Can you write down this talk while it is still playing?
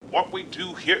What we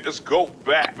do here is go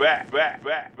back, back, back,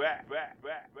 back, back, back,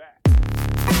 back, back.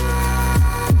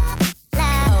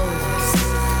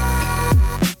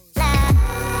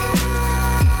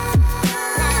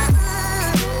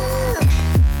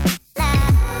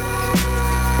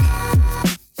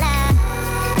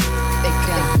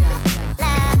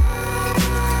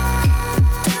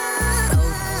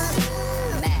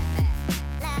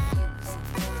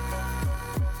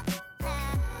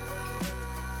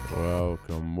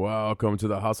 Welcome to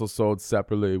the Hustle Sold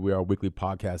Separately. We are a weekly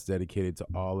podcast dedicated to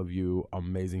all of you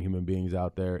amazing human beings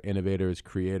out there, innovators,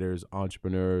 creators,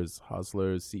 entrepreneurs,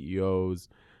 hustlers, CEOs,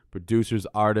 producers,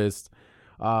 artists.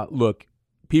 Look,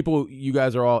 people, you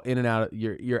guys are all in and out.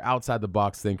 You're outside the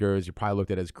box thinkers. You're probably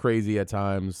looked at as crazy at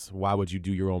times. Why would you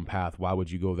do your own path? Why would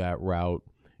you go that route?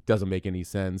 Doesn't make any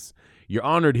sense. You're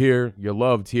honored here. You're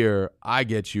loved here. I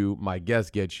get you. My guests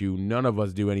get you. None of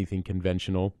us do anything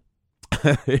conventional.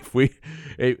 if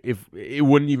it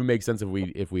wouldn't even make sense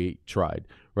if we tried,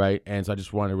 right? And so I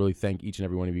just want to really thank each and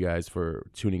every one of you guys for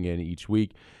tuning in each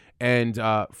week. And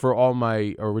for all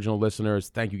my original listeners,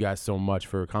 thank you guys so much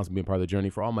for constantly being part of the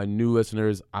journey. For all my new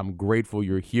listeners, I'm grateful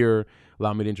you're here.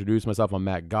 Allow me to introduce myself. I'm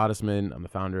Matt Gottesman. I'm the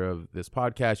founder of this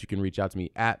podcast. You can reach out to me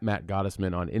at Matt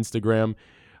Gottesman on Instagram,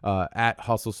 at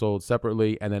Hustle Sold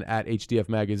Separately, and then at HDF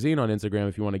Magazine on Instagram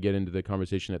if you want to get into the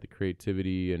conversation at the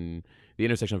creativity and the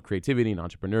intersection of creativity and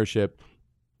entrepreneurship.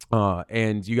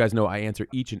 And you guys know I answer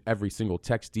each and every single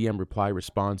text, DM, reply,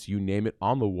 response, you name it,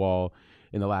 on the wall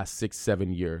in the last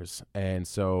 6-7 years. And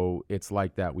so it's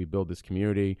like that. We build this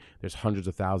community. There's hundreds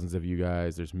of thousands of you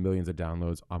guys. There's millions of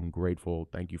downloads. I'm grateful.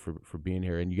 Thank you for being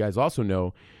here. And you guys also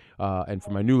know, and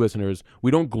for my new listeners,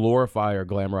 we don't glorify or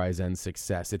glamorize end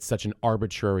success. It's such an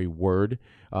arbitrary word.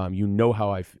 You know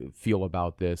how I feel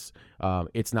about this.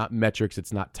 It's not metrics.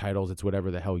 It's not titles. It's whatever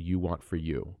the hell you want for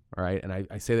you. All right. And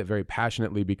I say that very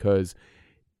passionately because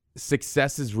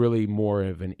success is really more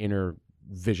of an inner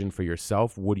vision for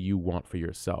yourself. What do you want for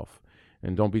yourself?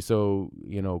 And don't be so,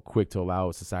 quick to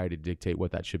allow society to dictate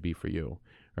what that should be for you.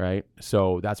 Right.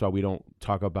 So that's why we don't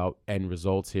talk about end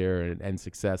results here and end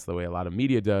success the way a lot of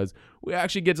media does. We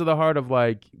actually get to the heart of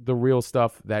like the real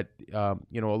stuff that, a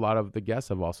lot of the guests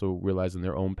have also realized in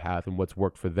their own path and what's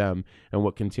worked for them and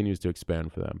what continues to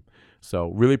expand for them. So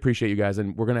really appreciate you guys.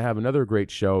 And we're going to have another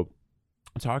great show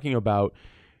talking about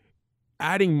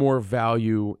adding more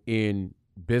value in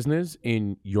business,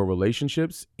 in your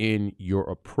relationships, in your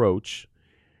approach,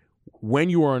 when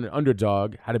you are an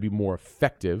underdog, how to be more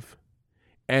effective,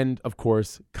 and of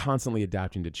course, constantly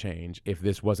adapting to change. If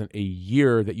this wasn't a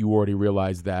year that you already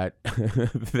realized that,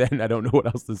 then I don't know what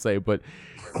else to say. But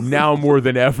now more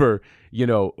than ever,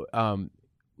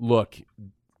 look,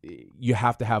 you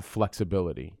have to have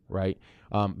flexibility, right?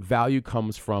 Value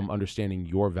comes from understanding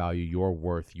your value, your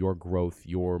worth, your growth,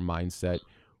 your mindset.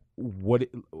 What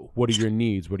are your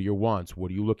needs? What are your wants?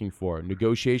 What are you looking for?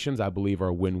 Negotiations, I believe, are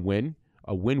a win-win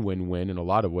in a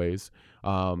lot of ways.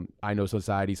 I know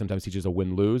society sometimes teaches a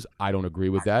win-lose. I don't agree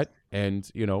with that. And,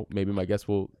 maybe my guests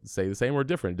will say the same or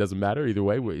different. It doesn't matter. Either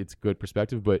way, it's good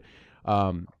perspective. But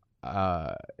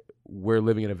we're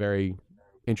living in a very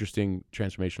interesting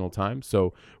transformational time.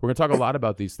 So we're going to talk a lot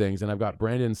about these things. And I've got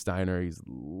Brandon Steiner. He's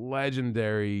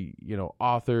legendary,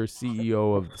 author,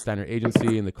 CEO of the Steiner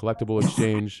Agency and the Collectible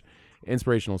Exchange,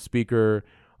 inspirational speaker.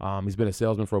 He's been a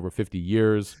salesman for over 50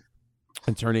 years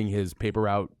and turning his paper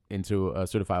route into a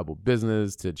certifiable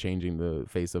business to changing the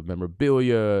face of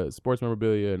memorabilia, sports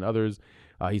memorabilia, and others.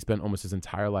 He spent almost his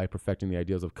entire life perfecting the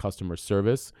ideals of customer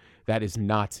service. That is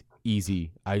not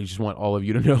easy. I just want all of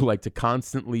you to know, to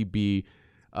constantly be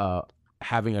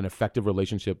having an effective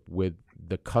relationship with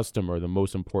the customer, the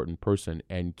most important person,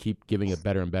 and keep giving a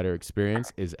better and better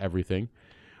experience is everything.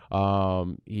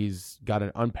 He's got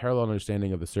an unparalleled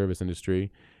understanding of the service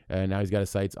industry, and now he's got his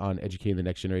sights on educating the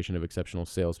next generation of exceptional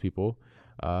salespeople.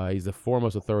 He's the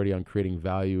foremost authority on creating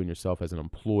value in yourself as an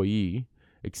employee,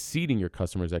 exceeding your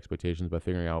customers' expectations by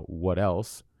figuring out what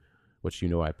else, which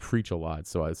I preach a lot.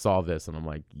 So I saw this and I'm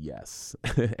like, yes.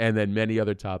 And then many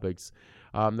other topics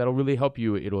that'll really help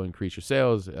you. It'll increase your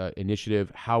sales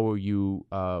initiative. How are you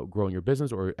growing your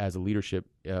business or as a leadership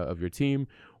of your team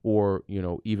or,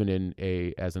 even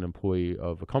as an employee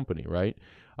of a company, right?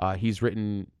 He's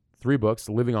written 3 books,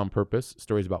 Living on Purpose,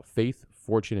 stories about faith,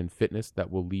 fortune, and fitness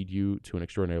that will lead you to an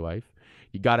extraordinary life.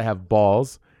 You got to have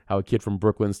balls, how a kid from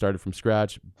Brooklyn started from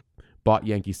scratch, bought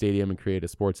Yankee Stadium, and created a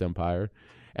sports empire.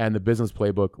 And the business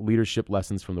playbook, Leadership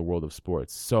Lessons from the World of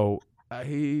Sports. So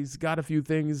he's got a few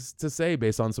things to say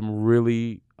based on some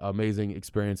really amazing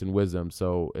experience and wisdom.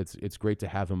 So it's great to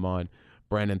have him on.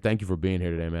 Brandon, thank you for being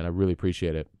here today, man. I really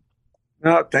appreciate it.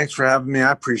 No, thanks for having me.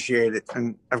 I appreciate it.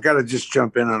 And I've got to just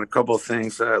jump in on a couple of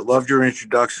things. I loved your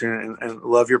introduction and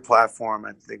love your platform.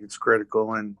 I think it's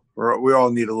critical, and we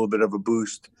all need a little bit of a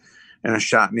boost and a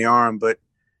shot in the arm. But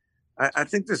I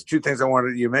think there's two things I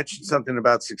wanted. You mentioned something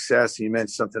about success, and you mentioned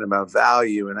something about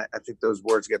value, and I think those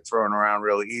words get thrown around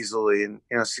really easily. And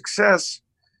success.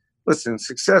 Listen,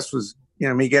 success was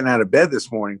me getting out of bed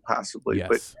this morning, possibly,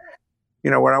 but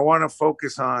Yes. what I want to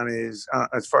focus on is,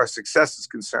 as far as success is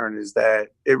concerned, is that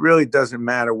it really doesn't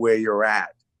matter where you're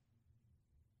at.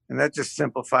 And that just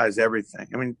simplifies everything.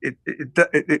 I mean,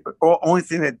 only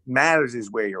thing that matters is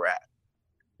where you're at.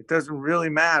 It doesn't really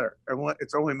matter. It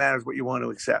only matters what you want to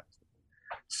accept.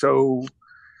 So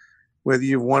whether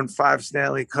you've won 5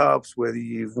 Stanley Cups, whether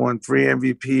you've won 3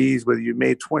 MVPs, whether you've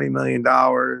made $20 million,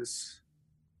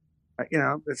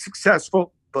 it's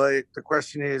successful. But the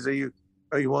question is, are you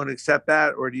willing to accept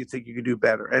that, or do you think you could do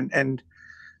better? And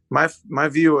my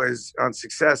view is on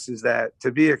success is that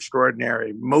to be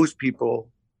extraordinary, most people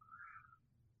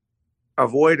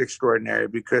avoid extraordinary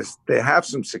because they have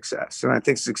some success. And I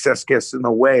think success gets in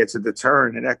the way. It's a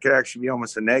deterrent, and that could actually be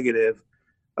almost a negative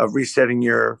of resetting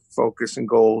your focus and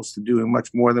goals to doing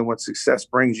much more than what success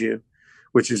brings you,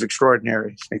 which is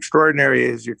extraordinary. Extraordinary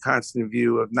is your constant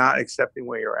view of not accepting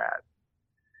where you're at.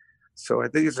 So I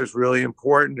think it's just really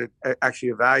important to actually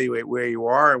evaluate where you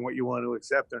are and what you want to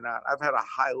accept or not. I've had a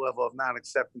high level of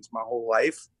non-acceptance my whole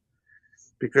life,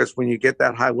 because when you get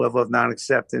that high level of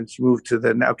non-acceptance, you move to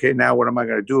now what am I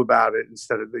going to do about it,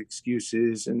 instead of the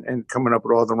excuses and coming up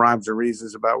with all the rhymes and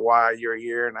reasons about why you're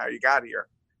here and how you got here.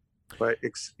 But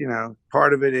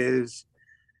part of it is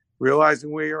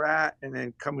realizing where you're at and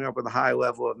then coming up with a high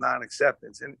level of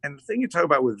non-acceptance. And the thing you talk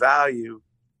about with value,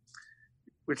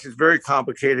 which is a very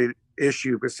complicated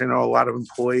issue, because a lot of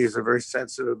employees are very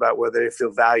sensitive about whether they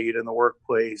feel valued in the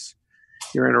workplace.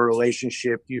 You're in a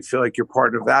relationship, you feel like your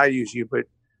partner values you. But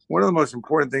one of the most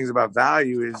important things about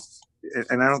value is,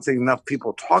 and I don't think enough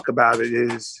people talk about it,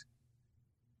 is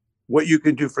what you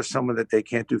can do for someone that they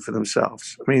can't do for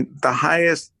themselves. I mean, the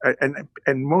highest,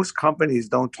 and most companies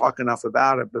don't talk enough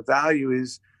about it, but value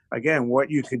is, again, what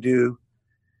you can do.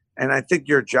 And I think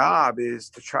your job is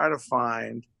to try to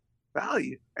find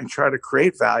value and try to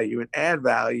create value and add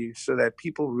value so that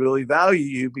people really value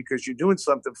you, because you're doing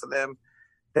something for them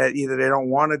that either they don't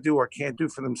want to do or can't do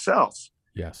for themselves.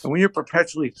 Yes. And when you're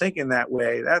perpetually thinking that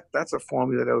way, that's a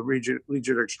formula that will lead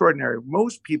you to extraordinary.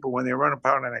 Most people, when they run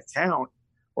about an account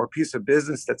or a piece of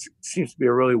business that seems to be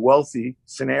a really wealthy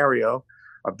scenario,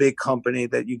 a big company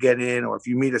that you get in, or if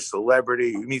you meet a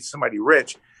celebrity, you meet somebody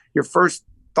rich, your first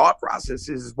thought process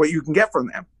is what you can get from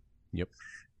them. Yep.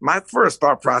 My first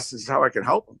thought process is how I can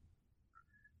help them.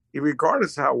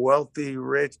 Regardless of how wealthy,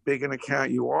 rich, big an account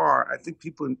you are, I think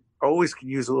people always can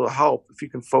use a little help if you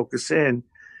can focus in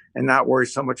and not worry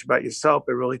so much about yourself,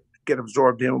 but really get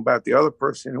absorbed in about the other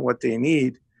person and what they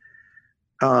need.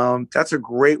 That's a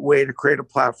great way to create a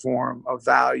platform of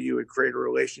value and create a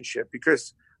relationship,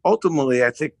 because ultimately I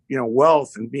think,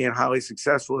 wealth and being highly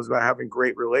successful is about having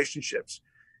great relationships,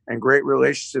 and great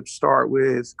relationships start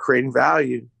with creating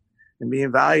value and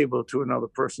being valuable to another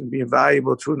person, being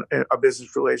valuable to a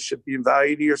business relationship, being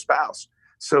valuable to your spouse.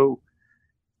 So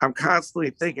I'm constantly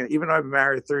thinking, even though I've been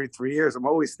married 33 years, I'm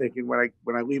always thinking when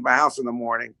I leave my house in the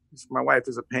morning, my wife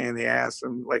is a pain in the ass,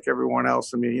 and like everyone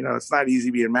else, I mean, it's not easy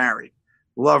being married.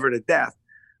 Love her to death,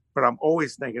 but I'm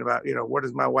always thinking about, what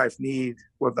does my wife need?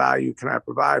 What value can I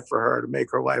provide for her to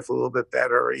make her life a little bit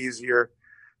better or easier,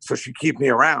 so she keep me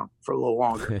around for a little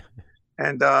longer.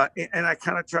 And I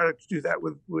kind of try to do that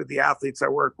with the athletes I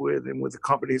work with and with the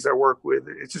companies I work with.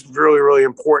 It's just really, really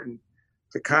important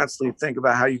to constantly think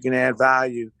about how you can add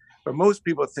value. But most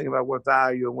people think about what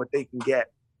value and what they can get.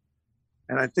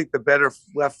 And I think the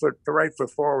right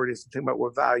foot forward is to think about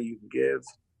what value you can give.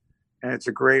 And it's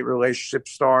a great relationship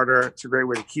starter. It's a great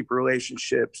way to keep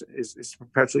relationships, is to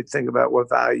perpetually think about what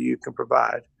value you can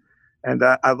provide. And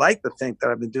I like to think that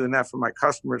I've been doing that for my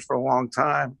customers for a long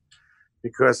time,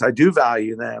 because I do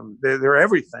value them. They're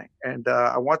everything. And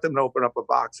I want them to open up a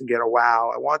box and get a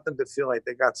wow. I want them to feel like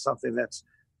they got something that's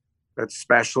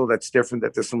special, that's different,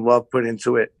 that there's some love put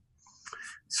into it.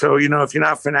 So, if you're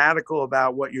not fanatical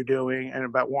about what you're doing and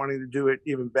about wanting to do it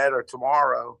even better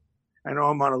tomorrow, I know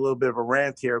I'm on a little bit of a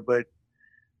rant here, but,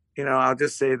 I'll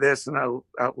just say this, and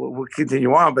we'll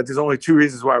continue on, but there's only 2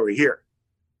 reasons why we're here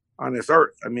on this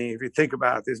earth. I mean, if you think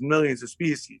about it, there's millions of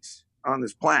species on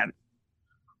this planet.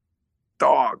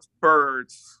 Dogs,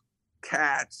 birds,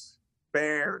 cats,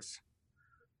 bears,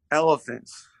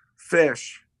 elephants,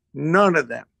 fish, none of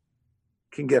them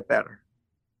can get better.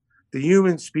 The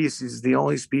human species is the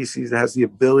only species that has the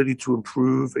ability to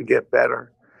improve and get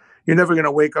better. You're never going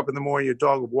to wake up in the morning, your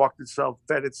dog have walked itself,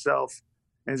 fed itself,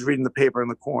 and is reading the paper in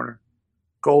the corner.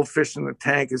 Goldfish in the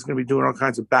tank is going to be doing all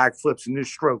kinds of backflips and new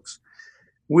strokes.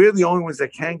 We're the only ones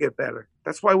that can get better.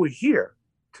 That's why we're here,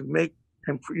 to make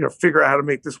and figure out how to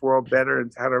make this world better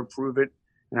and how to improve it,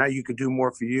 and how you could do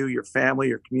more for you, your family,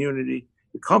 your community,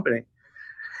 your company.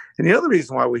 And the other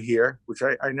reason why we're here, which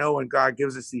I know when God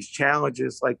gives us these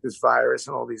challenges like this virus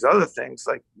and all these other things,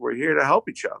 like we're here to help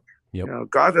each other. Yep.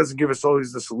 God doesn't give us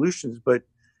always the solutions, but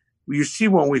you see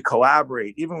when we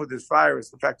collaborate, even with this virus,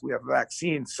 the fact that we have a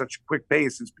vaccine such a quick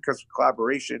pace is because of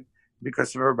collaboration,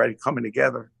 because of everybody coming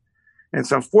together. And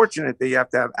it's unfortunate that you have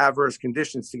to have adverse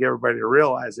conditions to get everybody to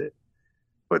realize it.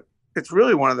 But it's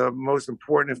really one of the most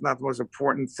important, if not the most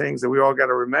important things that we all got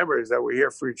to remember, is that we're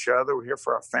here for each other. We're here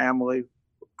for our family,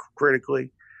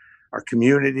 critically, our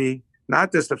community,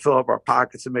 not just to fill up our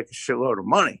pockets and make a shitload of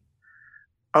money.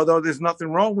 Although there's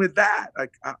nothing wrong with that.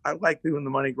 I like doing the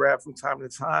money grab from time to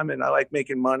time, and I like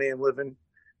making money and living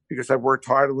because I've worked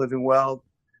hard and living well.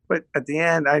 But at the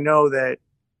end, I know that,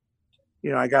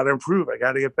 I got to improve. I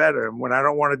got to get better. And when I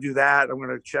don't want to do that, I'm going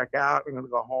to check out. I'm going to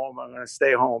go home. I'm going to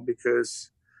stay home because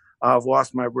I've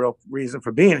lost my real reason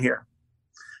for being here.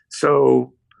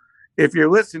 So if you're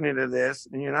listening to this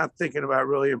and you're not thinking about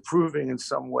really improving in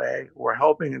some way or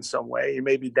helping in some way, you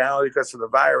may be down because of the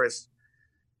virus.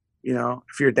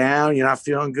 If you're down, you're not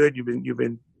feeling good, you've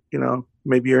been,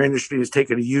 maybe your industry has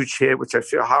taken a huge hit, which I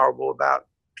feel horrible about,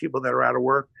 people that are out of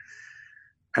work.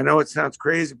 I know it sounds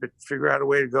crazy, but figure out a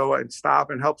way to go and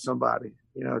stop and help somebody.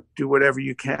 Do whatever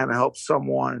you can to help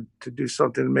someone, to do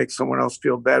something to make someone else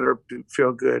feel better,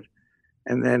 feel good.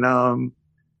 And then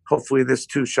hopefully this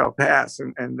too shall pass,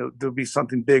 and there'll be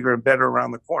something bigger and better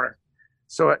around the corner.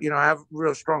 So, I have a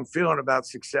real strong feeling about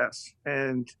success.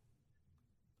 And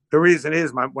the reason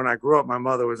is when I grew up, my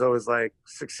mother was always like,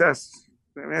 success,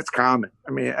 it's common.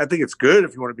 I think it's good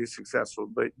if you want to be successful,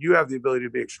 but you have the ability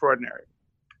to be extraordinary.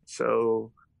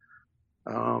 So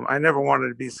I never wanted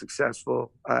to be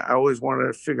successful. I always wanted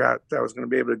to figure out that I was going to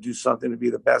be able to do something to be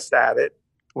the best at it.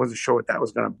 Wasn't sure what that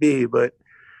was going to be,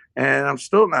 and I'm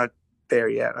still not there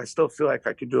yet. I still feel like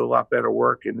I could do a lot better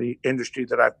work in the industry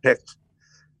that I've picked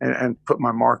and put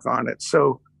my mark on it.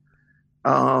 So,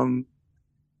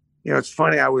 it's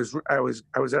funny. I was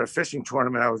at a fishing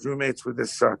tournament. I was roommates with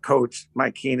this coach,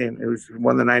 Mike Keenan, who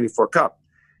won the '94 Cup.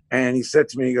 And he said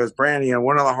to me, he goes, Brandy,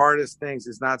 one of the hardest things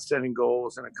is not setting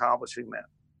goals and accomplishing them.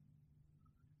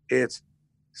 It's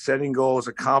setting goals,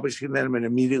 accomplishing them, and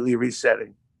immediately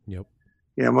resetting. Yep.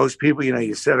 Most people,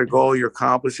 you set a goal, you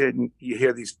accomplish it, and you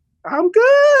hear these, I'm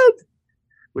good,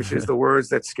 which is the words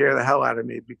that scare the hell out of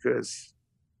me, because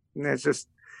it's just,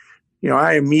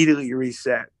 I immediately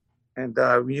reset. And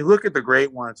when you look at the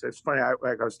great ones, it's funny. I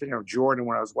was thinking of Jordan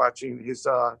when I was watching his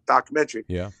documentary.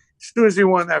 Yeah. As soon as he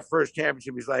won that first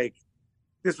championship, he's like,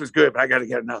 this was good, but I got to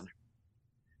get another.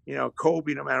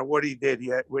 Kobe, no matter what he did, he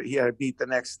had to beat the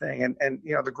next thing. And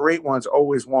the great ones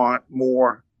always want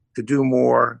more, to do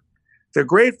more. They're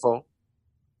grateful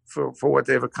for what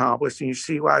they've accomplished. And you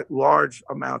see large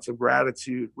amounts of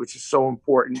gratitude, which is so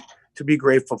important, to be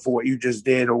grateful for what you just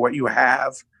did or what you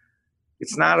have.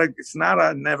 It's not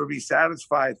a never be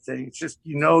satisfied thing. It's just,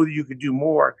 you could do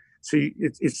more. So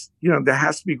it's there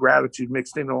has to be gratitude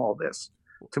mixed into all this.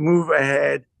 To move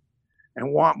ahead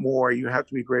and want more, you have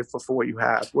to be grateful for what you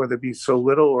have, whether it be so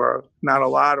little or not a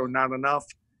lot or not enough.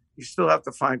 You still have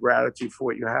to find gratitude for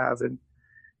what you have. And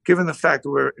given the fact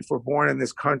that if we're born in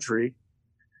this country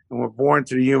and we're born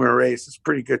to the human race, it's a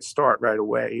pretty good start right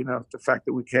away. The fact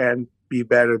that we can be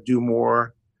better, do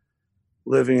more,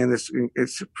 living in this,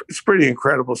 it's a pretty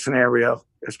incredible scenario,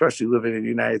 especially living in the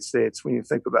United States when you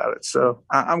think about it. So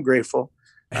I'm grateful.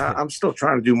 I'm still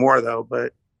trying to do more though,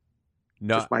 but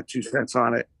just my 2 cents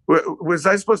on it. Was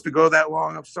I supposed to go that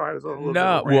long? I'm sorry.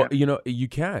 No, well, you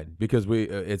can, because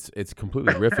it's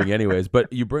completely riffing anyways,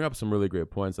 but you bring up some really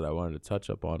great points that I wanted to touch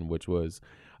up on, which was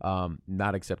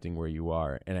not accepting where you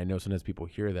are. And I know sometimes people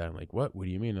hear that and like, what do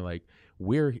you mean? And like,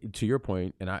 we're, to your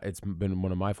point, and it's been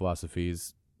one of my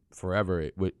philosophies forever.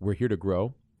 We're here to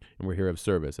grow, and we're here of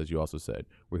service, as you also said.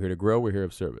 We're here to grow. We're here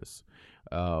of service.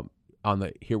 We're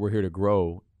here to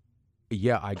grow.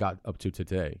 Yeah, I got up to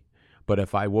today, but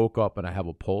if I woke up and I have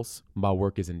a pulse, my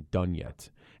work isn't done yet.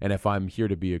 And if I'm here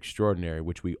to be extraordinary,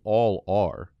 which we all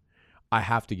are, I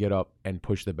have to get up and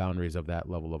push the boundaries of that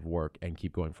level of work and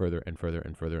keep going further and further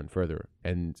and further and further.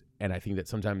 And I think that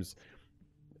sometimes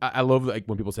I love like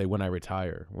when people say when I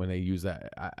retire, when they use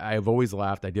that. I've always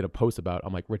laughed. I did a post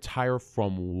I'm like, retire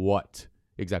from what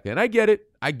exactly? And I get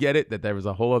it that there was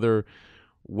a whole other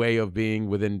way of being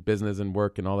within business and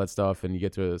work and all that stuff, and you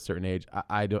get to a certain age.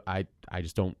 I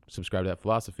just don't subscribe to that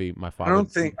philosophy. My father.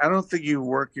 I don't think you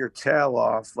work your tail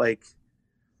off. Like,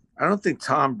 I don't think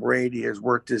Tom Brady has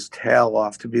worked his tail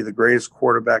off to be the greatest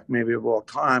quarterback maybe of all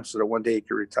time, so that one day he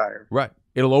could retire. Right.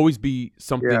 It'll always be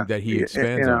something that he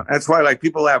expands on. That's why, like,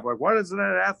 people laugh, like, why doesn't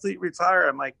an athlete retire?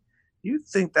 I'm like, you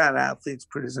think that athlete's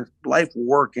put his life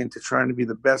work into trying to be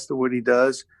the best of what he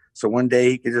does, so one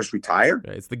day he could just retire?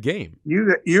 It's the game.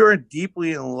 You're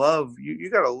deeply in love. You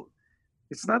gotta.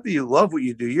 It's not that you love what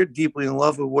you do. You're deeply in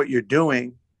love with what you're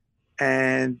doing,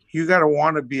 and you gotta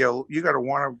want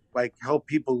to like help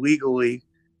people legally,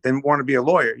 than want to be a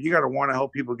lawyer. You gotta want to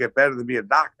help people get better than be a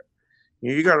doctor.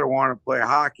 You got to want to play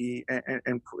hockey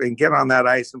and get on that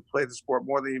ice and play the sport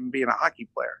more than even being a hockey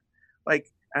player.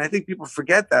 Like, and I think people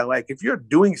forget that. Like, if you're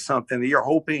doing something that you're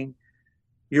hoping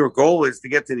your goal is to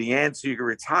get to the end so you can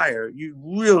retire, you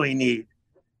really need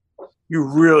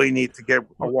to get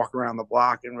a walk around the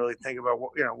block and really think about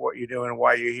what you're doing and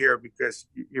why you're here, because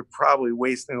you're probably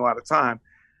wasting a lot of time.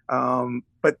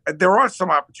 But there are some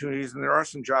opportunities and there are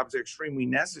some jobs that are extremely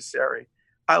necessary.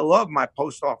 I love my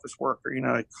post office worker. He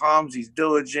comes, he's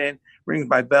diligent, rings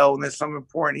my bell when there's something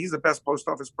important. He's the best post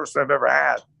office person I've ever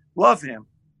had. Love him.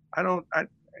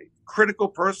 Critical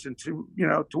person to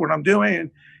what I'm doing.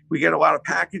 And we get a lot of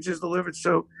packages delivered.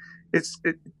 So it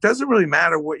doesn't really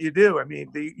matter what you do. I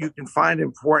mean, you can find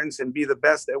importance and be the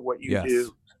best at what you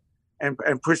do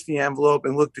and push the envelope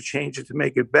and look to change it to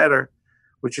make it better,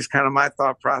 which is kind of my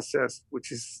thought process, which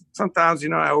is sometimes,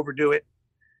 I overdo it.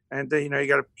 And you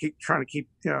got to keep trying to keep,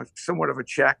 somewhat of a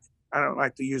check. I don't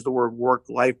like to use the word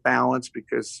work-life balance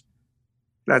because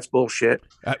that's bullshit.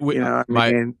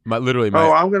 Literally.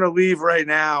 I'm going to leave right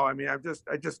now. I mean, I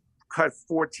just cut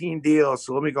 14 deals,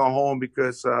 so let me go home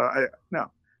because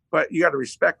no. But you got to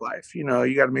respect life. You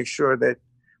got to make sure that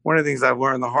one of the things I've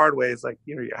learned the hard way is, like,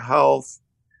 your health,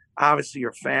 obviously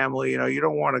your family. You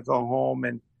don't want to go home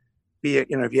and be,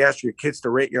 if you ask your kids to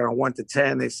rate you on a 1 to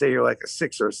 10, they say you're like a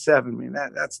 6 or a 7. I mean,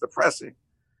 that's depressing.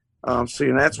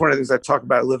 So, that's one of the things I talk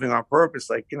about, living on purpose.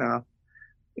 Like,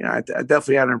 I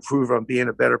definitely had to improve on being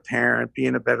a better parent,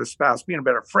 being a better spouse, being a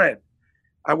better friend.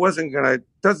 I wasn't going to,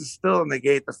 doesn't still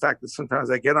negate the fact that sometimes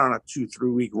I get on a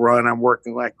 2-3 week run. I'm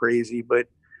working like crazy, but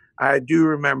I do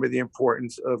remember the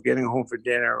importance of getting home for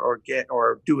dinner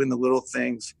or doing the little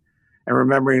things and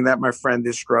remembering that my friend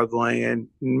is struggling and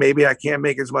maybe I can't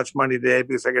make as much money today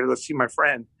because I got to go see my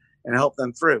friend and help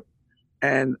them through.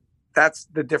 And that's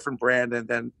the different brand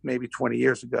than maybe 20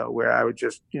 years ago, where I would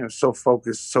just, so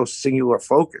focused, so singular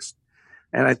focused.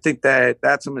 And I think that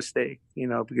that's a mistake,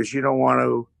 because you don't want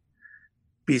to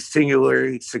be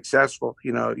singularly successful.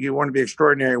 You want to be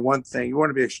extraordinary, one thing. You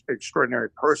want to be an extraordinary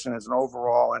person as an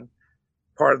overall. And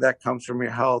part of that comes from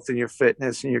your health and your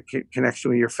fitness and your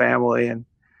connection with your family. And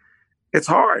it's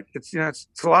hard. It's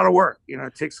a lot of work.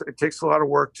 It takes a lot of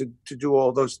work to do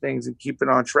all those things and keep it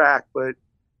on track. But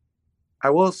I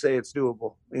will say it's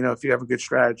doable, if you have a good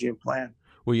strategy and plan.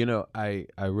 Well, I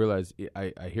realize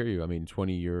I hear you. I mean,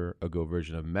 20-year ago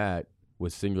version of Matt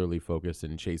was singularly focused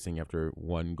and chasing after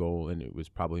one goal, and it was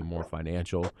probably more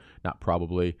financial, not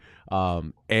probably.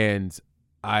 And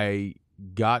I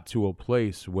got to a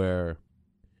place where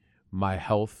my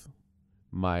health,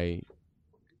 my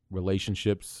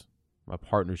relationships, my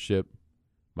partnership,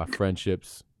 my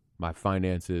friendships, my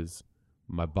finances,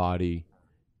 my body,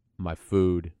 my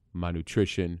food, my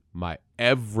nutrition, my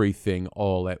everything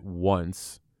all at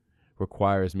once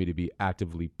requires me to be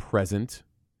actively present,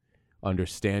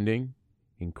 understanding,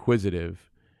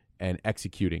 inquisitive, and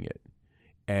executing it.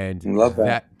 And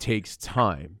that takes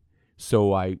time.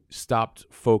 So I stopped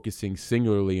focusing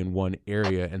singularly in one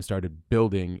area and started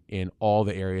building in all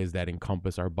the areas that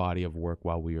encompass our body of work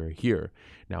while we are here.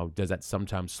 Now, does that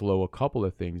sometimes slow a couple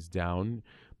of things down?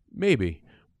 Maybe.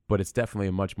 But it's definitely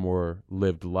a much more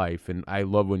lived life. And I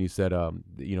love when you said,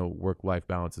 work-life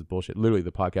balance is bullshit. Literally,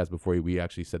 the podcast before we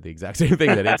actually said the exact same thing,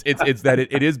 that it's that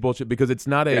it is bullshit, because it's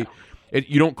not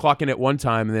you don't clock in at one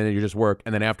time and then you're just work,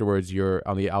 and then afterwards you're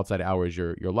on the outside hours,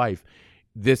 your life.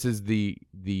 This is the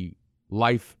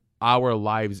life, our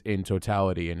lives in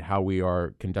totality, and how we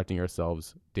are conducting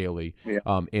ourselves daily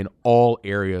in all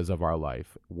areas of our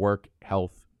life: work,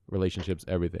 health, relationships,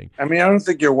 everything. I mean, I don't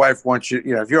think your wife wants you,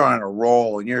 if you're on a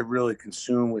roll and you're really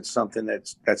consumed with something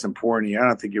that's important to you, I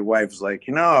don't think your wife's like,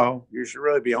 you should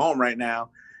really be home right now.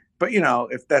 But,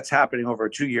 if that's happening over a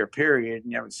 2-year period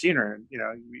and you haven't seen her,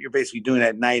 you're basically doing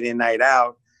that night in, night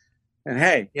out. And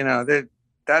hey,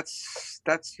 that's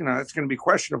going to be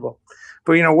questionable.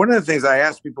 But, one of the things I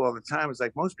ask people all the time is,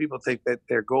 like, most people think that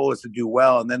their goal is to do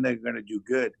well and then they're going to do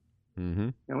good. Mm-hmm.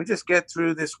 And we just get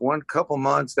through this one couple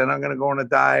months. Then I'm going to go on a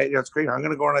diet. That's great. I'm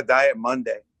going to go on a diet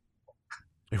Monday.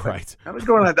 Right. I'm going to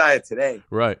go on a diet today.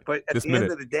 Right. But at This the minute.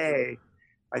 end of the day,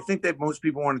 I think that most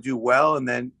people want to do well, and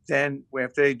then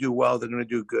after they do well, they're going to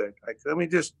do good. Like, let me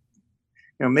just,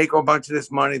 make a bunch of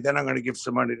this money, then I'm going to give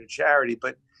some money to charity.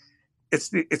 But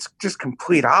it's just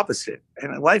complete opposite.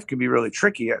 And life can be really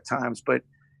tricky at times, but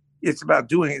it's about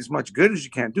doing as much good as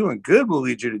you can. Doing good will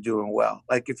lead you to doing well.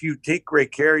 Like if you take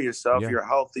great care of yourself, you're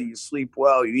healthy, you sleep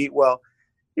well, you eat well,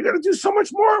 you're going to do so much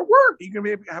more at work. You're going to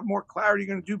be able to have more clarity.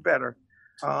 You're going to do better.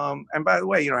 And by the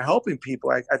way, helping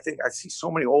people, I think I see so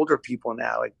many older people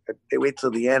now, like they wait till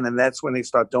the end and that's when they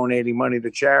start donating money to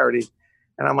charity.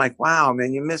 And I'm like, wow,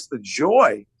 man, you missed the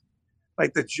joy.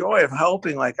 Like the joy of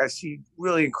helping. Like I see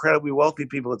really incredibly wealthy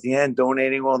people at the end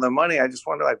donating all their money. I just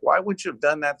wonder, like, why wouldn't you have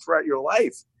done that throughout your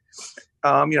life?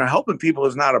 Helping people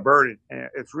is not a burden.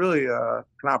 It's really an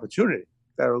opportunity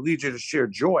that will lead you to share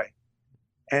joy.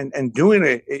 And doing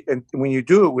it, and when you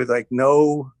do it with like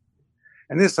no,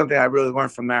 and this is something I really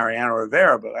learned from Mariano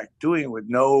Rivera, but like doing it with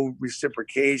no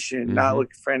reciprocation, not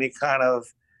looking for any kind of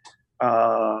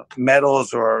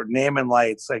medals or name and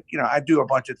lights. Like, I do a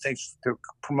bunch of things to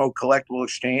promote collectible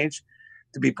exchange,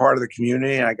 to be part of the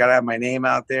community. And I got to have my name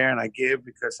out there and I give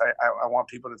because I want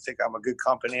people to think I'm a good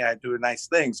company. I do nice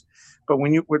things. But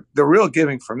the real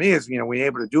giving for me is, when you're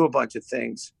able to do a bunch of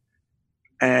things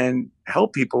and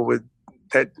help people with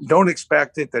that don't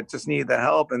expect it, that just need the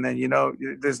help. And then,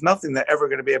 there's nothing that ever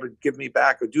going to be able to give me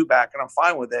back or do back. And I'm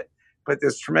fine with it. But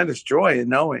there's tremendous joy in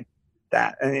knowing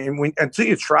that. And until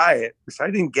you try it, because I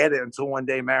didn't get it until one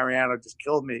day Mariano just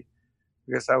killed me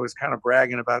because I was kind of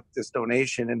bragging about this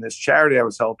donation and this charity I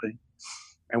was helping.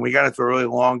 And we got into a really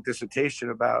long dissertation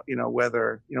about,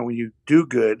 whether, when you do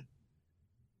good,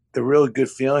 the really good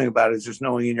feeling about it is just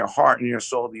knowing in your heart and in your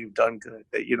soul that you've done good,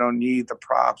 that you don't need the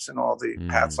props and all the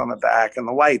pats on the back and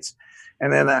the lights.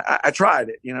 And then I tried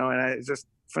it, and it's just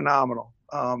phenomenal.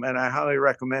 And I highly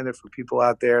recommend it for people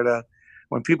out there to,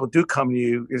 when people do come to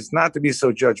you, is not to be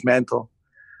so judgmental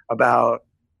about,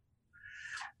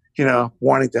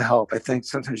 wanting to help. I think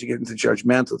sometimes you get into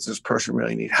judgmental. Does this person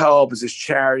really need help? Is this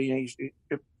charity?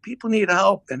 If people need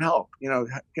help, then help.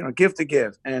 Give to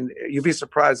give, and you'll be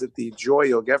surprised at the joy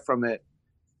you'll get from it.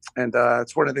 And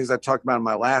it's one of the things I talked about in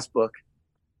my last book.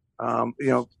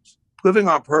 Living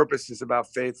on purpose is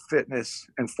about faith, fitness,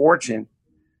 and fortune.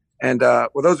 And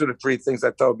those are the three things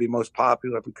I thought would be most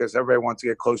popular because everybody wants to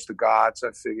get close to God. So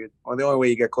I figured, the only way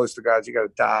you get close to God is you got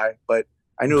to die. But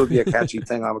I knew it would be a catchy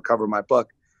thing on the cover of my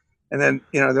book. And then,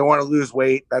 they want to lose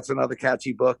weight. That's another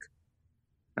catchy book.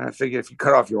 And I figured if you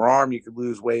cut off your arm, you could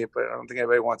lose weight. But I don't think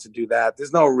anybody wants to do that.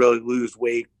 There's no really lose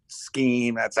weight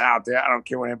scheme that's out there. I don't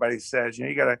care what anybody says.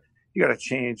 You gotta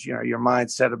change, your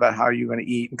mindset about how you're going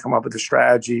to eat and come up with a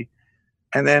strategy.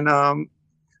 And then,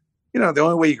 the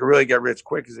only way you can really get rich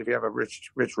quick is if you have a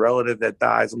rich relative that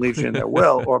dies and leaves you in their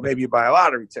will, or maybe you buy a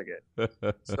lottery ticket.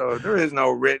 So there's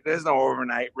no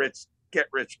overnight get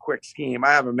rich quick scheme. I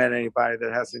haven't met anybody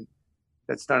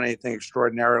that's done anything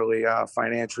extraordinarily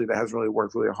financially that hasn't really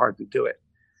worked really hard to do it.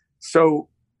 So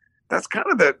that's kind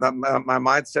of my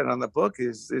mindset on the book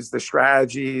is the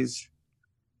strategies,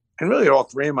 and really all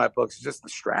three of my books is just the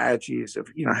strategies of,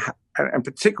 and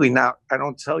particularly now I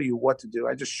don't tell you what to do.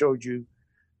 I just showed you.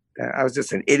 I was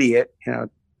just an idiot,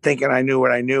 thinking I knew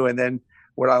what I knew, and then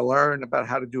what I learned about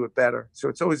how to do it better. So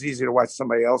it's always easy to watch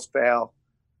somebody else fail.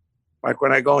 Like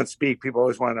when I go and speak, people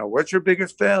always want to know, what's your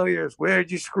biggest failures? Where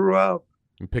did you screw up?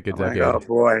 Pick a decade. Like, oh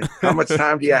boy, how much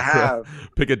time do you have?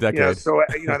 Pick a decade. So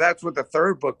that's what the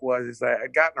third book was. Is I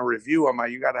got in a review on my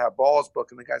 "You Got to Have Balls"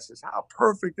 book, and the guy says how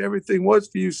perfect everything was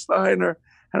for you, Steiner,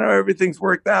 and how everything's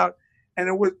worked out. And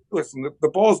it was, listen, the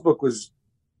Balls book was,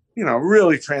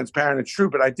 really transparent and true,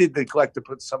 but I did neglect to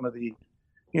put some of the,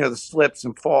 the slips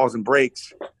and falls and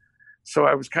breaks. So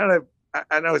I was kind of,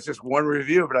 I know it's just one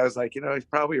review, but I was like, he's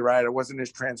probably right. I wasn't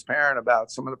as transparent about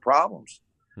some of the problems.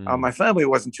 My family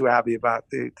wasn't too happy about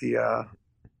the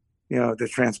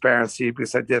transparency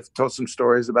because I told some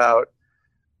stories about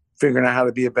figuring out how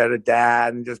to be a better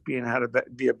dad and just how to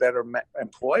be a better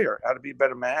employer, how to be a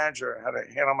better manager, how to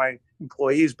handle my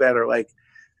employees better. Like,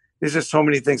 there's just so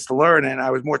many things to learn. And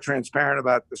I was more transparent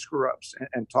about the screw ups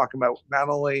and talking about not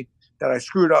only that I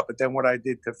screwed up, but then what I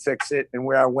did to fix it and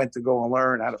where I went to go and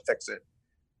learn how to fix it,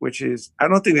 which is, I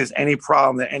don't think there's any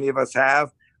problem that any of us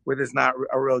have where there's not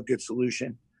a real good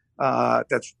solution. None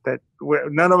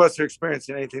of us are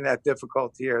experiencing anything that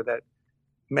difficult here that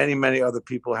many, many other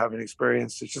people haven't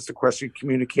experienced. It's just a question of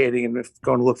communicating and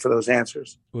going to look for those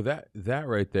answers. Well, that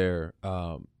right there,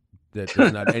 that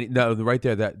there's not any no right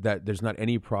there that there's not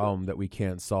any problem that we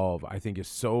can't solve, I think is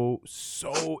so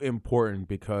important,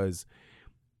 because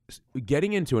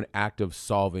getting into an act of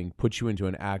solving puts you into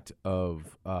an act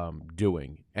of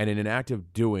doing, and in an act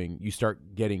of doing you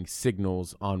start getting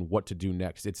signals on what to do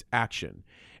next. It's action.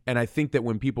 And I think that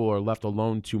when people are left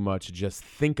alone too much to just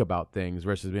think about things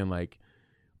versus being like,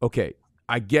 okay,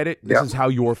 I get it. This is how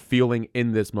you're feeling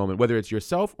in this moment, whether it's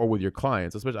yourself or with your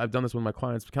clients. Especially, I've done this with my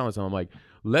clients countless times. I'm like,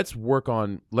 let's work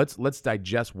on, let's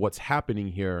digest what's happening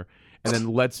here, and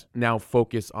then let's now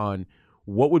focus on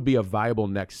what would be a viable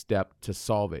next step to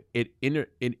solve it. It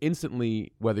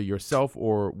instantly, whether yourself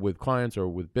or with clients or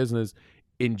with business,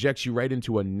 injects you right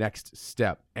into a next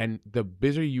step. And the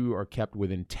busier you are kept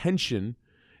with intention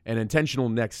and intentional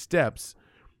next steps,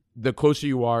 the closer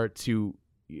you are to,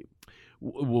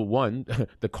 well, one,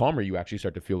 the calmer you actually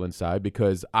start to feel inside,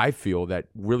 because I feel that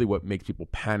really what makes people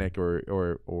panic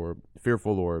or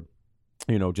fearful or,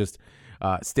 just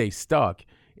stay stuck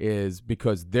is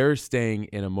because they're staying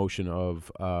in a motion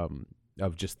of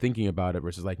just thinking about it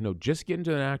versus like, no, just get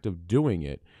into an act of doing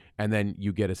it. And then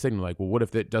you get a signal like, well, what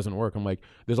if it doesn't work? I'm like,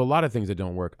 there's a lot of things that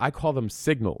don't work. I call them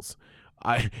signals.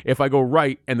 If I go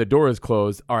right and the door is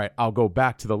closed, all right, I'll go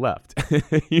back to the left.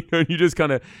 You just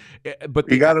kind of,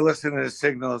 but you got to listen to the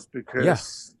signals,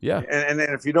 because yeah. And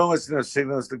then if you don't listen to the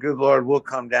signals, the good Lord will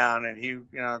come down, and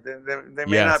they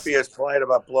may not be as polite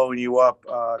about blowing you up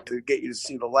to get you to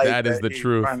see the light. That is the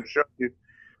truth. Trying to show you.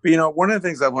 But one of the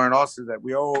things I've learned also is that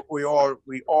we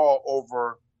all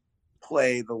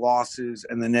overplay the losses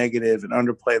and the negative and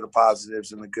underplay the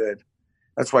positives and the good.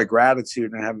 That's why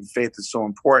gratitude and having faith is so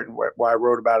important. Why I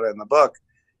wrote about it in the book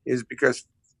is because,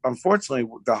 unfortunately,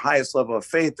 the highest level of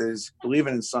faith is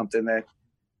believing in something that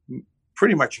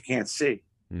pretty much you can't see,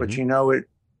 but you know it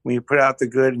when you put out the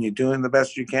good and you're doing the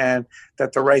best you can,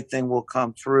 that the right thing will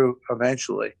come through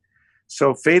eventually.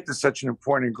 So faith is such an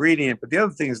important ingredient. But the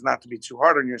other thing is not to be too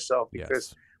hard on yourself,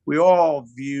 because we all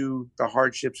view the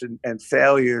hardships and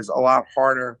failures a lot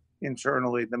harder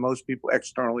internally than most people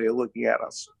externally are looking at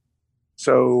us.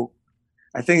 So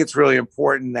I think it's really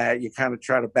important that you kind of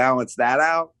try to balance that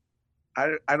out.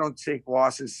 I don't take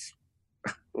losses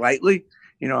lightly.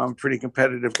 I'm a pretty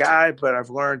competitive guy, but I've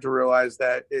learned to realize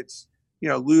that it's,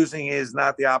 losing is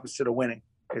not the opposite of winning.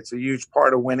 It's a huge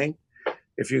part of winning.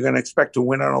 If you're going to expect to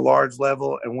win on a large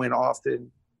level and win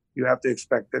often, you have to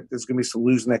expect that there's going to be some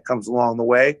losing that comes along the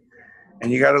way.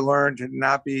 And you got to learn to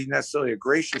not be necessarily a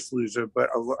gracious loser, but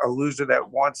a loser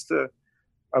that wants to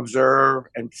observe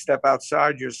and step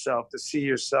outside yourself to see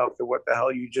yourself to what the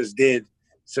hell you just did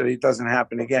so that it doesn't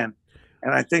happen again.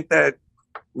 And I think that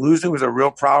losing was a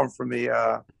real problem for me.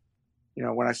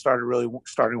 When I started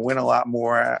to win a lot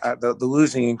more, the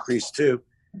losing increased too.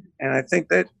 And I think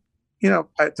that,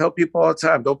 I tell people all the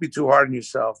time, don't be too hard on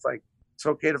yourself. Like, it's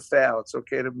okay to fail. It's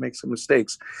okay to make some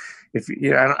mistakes. I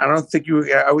don't think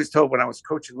I always told when I was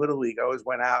coaching Little League, I always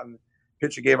went out and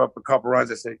pitcher gave up a couple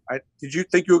runs. I said, did you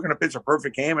think you were going to pitch a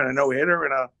perfect game and a no-hitter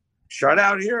and a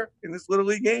shutout here in this Little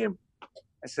League game?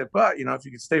 I said, but, if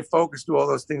you can stay focused, do all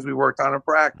those things we worked on in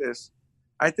practice,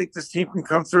 I think this team can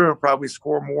come through and probably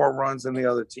score more runs than the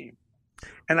other team.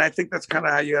 And I think that's kind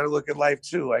of how you got to look at life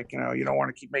too. Like, you don't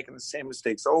want to keep making the same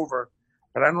mistakes over,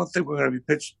 but I don't think we're going to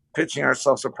be pitching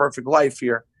ourselves a perfect life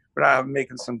here without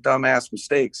making some dumbass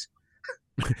mistakes.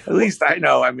 At least I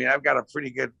know. I mean, I've got a pretty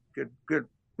good,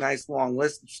 nice long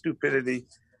list of stupidity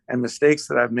and mistakes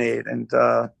that I've made. And,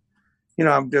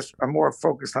 I'm more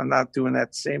focused on not doing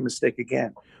that same mistake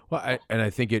again. Well, I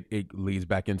think it leads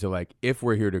back into like, if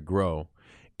we're here to grow,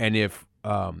 and if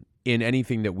in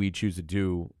anything that we choose to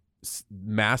do,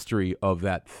 mastery of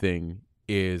that thing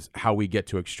is how we get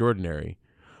to extraordinary.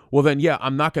 Well, then,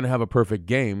 I'm not going to have a perfect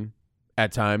game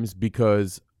at times,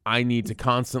 because I need to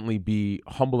constantly be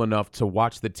humble enough to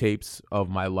watch the tapes of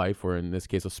my life, or in this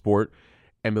case, a sport,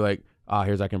 and be like,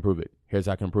 here's how I can improve it. Here's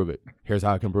how I can improve it. Here's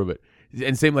how I can improve it.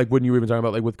 And same like when you were even talking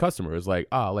about like with customers, like,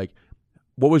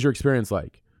 what was your experience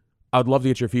like? I'd love to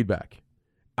get your feedback.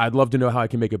 I'd love to know how I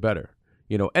can make it better.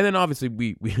 And then obviously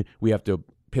we have to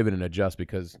pivot and adjust,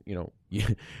 because,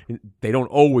 they don't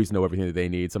always know everything that they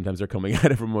need. Sometimes they're coming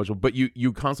at it from emotional, but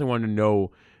you constantly want to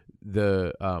know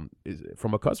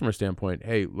from a customer standpoint,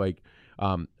 hey, like,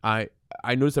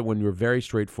 I noticed that when you're very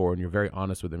straightforward and you're very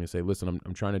honest with them, you say, listen,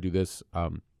 I'm trying to do this.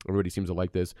 Everybody seems to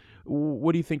like this.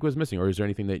 What do you think was missing? Or is there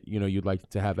anything that, you'd like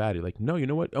to have added? Like, no, you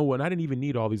know what? Oh, and I didn't even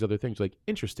need all these other things. Like,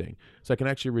 interesting. So I can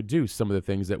actually reduce some of the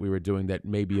things that we were doing that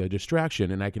may be a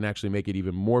distraction, and I can actually make it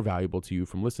even more valuable to you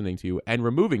from listening to you, and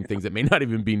removing things that may not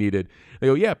even be needed. They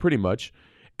go, yeah, pretty much.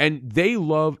 And they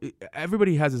love,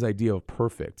 everybody has this idea of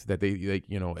perfect, that they like,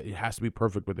 it has to be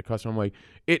perfect with the customer. I'm like,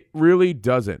 it really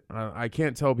doesn't. I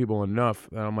can't tell people enough.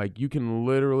 And I'm like, you can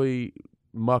literally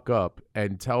muck up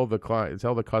and tell the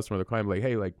customer, the client, like,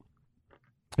 hey, like,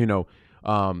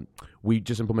 we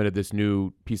just implemented this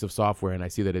new piece of software and I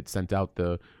see that it sent out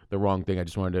the wrong thing. I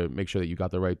just wanted to make sure that you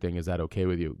got the right thing. Is that okay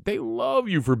with you? They love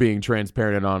you for being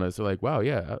transparent and honest. They're like, wow,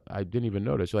 yeah, I didn't even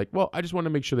notice. You're like, well, I just want to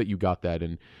make sure that you got that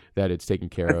and that it's taken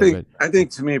care of. I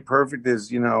think to me, perfect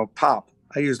is, POP.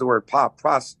 I use the word POP.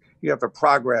 You have to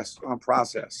progress on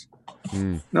process.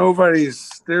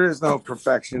 There is no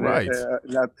perfection. Right.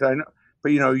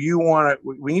 But, you want to,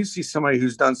 when you see somebody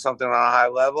who's done something on a high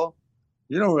level,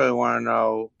 you don't really want to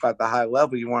know about the high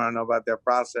level. You want to know about their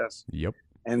process. Yep.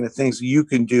 And the things you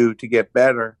can do to get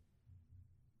better.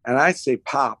 And I say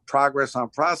POP, progress on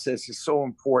process, is so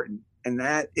important. And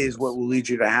that is what will lead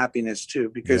you to happiness too.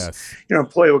 Because, an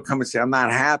employee would come and say, I'm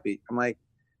not happy. I'm like,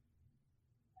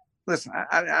 listen,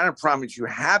 I don't promise you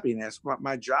happiness.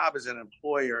 My job as an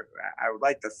employer, I would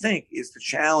like to think, is to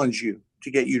challenge you,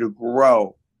 to get you to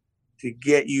grow, to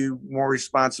get you more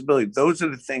responsibility. Those are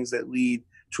the things that lead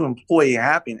to employee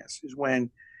happiness, is when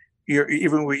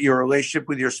even with your relationship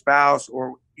with your spouse,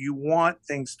 or you want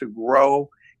things to grow,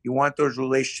 you want those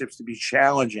relationships to be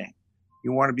challenging,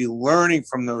 you want to be learning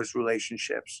from those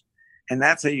relationships, and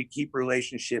that's how you keep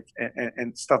relationships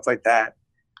and stuff like that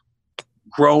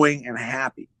growing and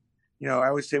happy. I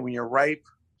always say, when you're ripe,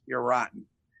 you're rotten.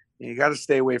 You got to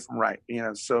stay away from ripe.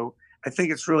 So I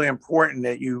think it's really important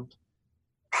that you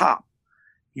POP.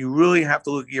 You really have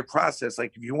to look at your process.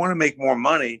 Like, if you want to make more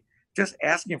money, just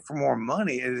asking for more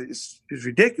money is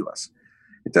ridiculous.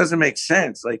 It doesn't make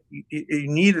sense. Like, you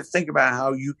need to think about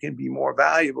how you can be more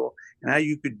valuable and how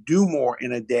you could do more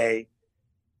in a day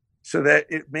so that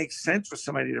it makes sense for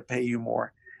somebody to pay you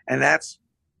more. And that's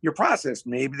your process.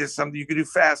 Maybe there's something you could do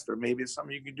faster. Maybe there's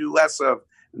something you could do less of,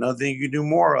 another thing you could do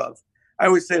more of. I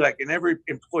always say, like, in every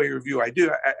employee review I do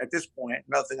at this point,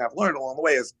 another thing I've learned along the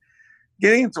way is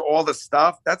getting into all the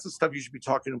stuff. That's the stuff you should be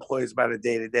talking to employees about a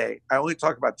day to day. I only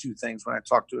talk about two things when I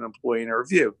talk to an employee in a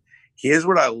review. Here's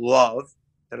what I love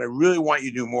that I really want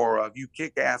you to do more of. You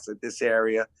kick ass at this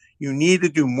area. You need to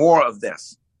do more of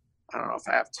this. I don't know if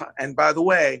I have time. And by the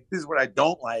way, this is what I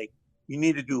don't like. You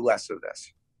need to do less of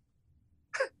this.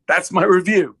 That's my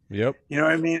review. Yep. You know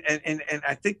what I mean? And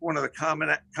I think one of the common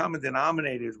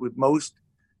denominators with most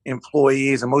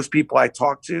employees and most people I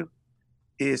talk to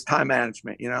is time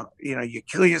management. You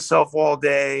kill yourself all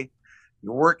day.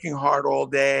 You're working hard all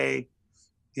day.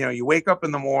 You wake up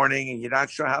in the morning and you're not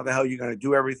sure how the hell you're going to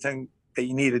do everything that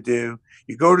you need to do.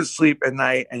 You go to sleep at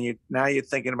night and now you're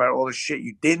thinking about all the shit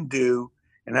you didn't do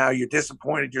and how you're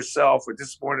disappointed yourself or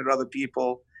disappointed other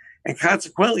people. And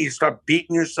consequently, you start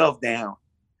beating yourself down.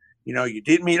 You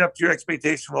didn't meet up to your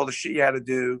expectation of all the shit you had to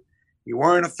do. You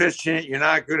weren't efficient. You're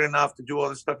not good enough to do all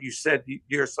the stuff you said to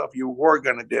yourself you were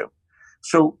going to do.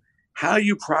 So how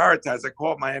you prioritize, I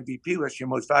call it my MVP list, your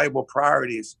most valuable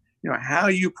priorities. How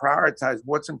you prioritize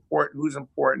what's important, who's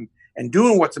important, and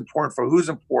doing what's important for who's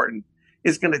important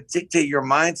is going to dictate your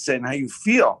mindset and how you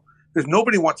feel. Because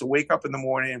nobody wants to wake up in the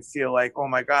morning and feel like, oh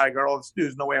my God, I got all this to do.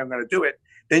 There's no way I'm going to do it.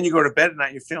 Then you go to bed at night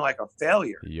and you feel like a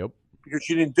failure. Yep. Because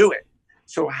you didn't do it.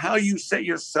 So how you set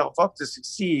yourself up to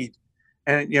succeed,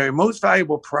 and your most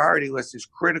valuable priority list is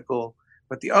critical.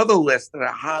 But the other list that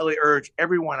I highly urge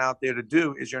everyone out there to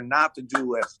do is your not to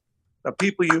do list. The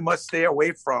people you must stay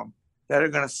away from that are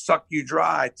going to suck you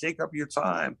dry, take up your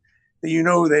time, that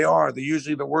who they are. They're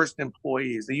usually the worst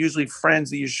employees. They're usually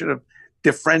friends that you should have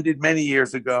defriended many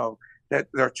years ago, that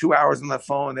they're 2 hours on the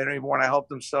phone. They don't even want to help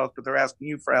themselves, but they're asking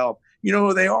you for help. You know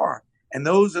who they are. And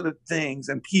those are the things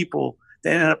and people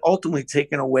that end up ultimately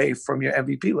taken away from your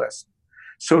MVP list.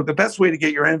 So the best way to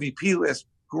get your MVP list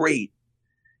great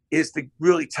is to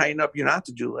really tighten up your not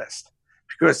to do list,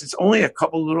 because it's only a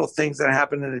couple little things that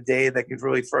happen in a day that could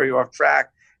really throw you off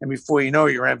track. And before you know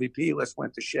it, your MVP list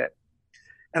went to shit.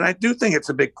 And I do think it's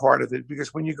a big part of it,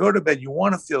 because when you go to bed, you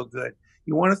want to feel good.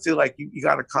 You want to feel like you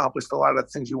got accomplished a lot of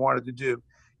the things you wanted to do.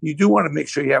 You do want to make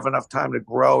sure you have enough time to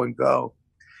grow and go.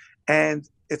 And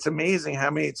it's amazing how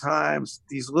many times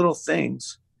these little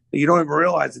things that you don't even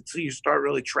realize until you start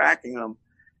really tracking them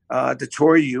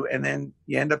detour you, and then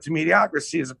you end up to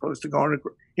mediocrity as opposed to going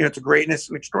to to greatness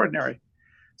and extraordinary.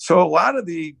 So a lot of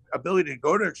the ability to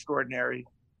go to extraordinary,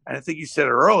 and I think you said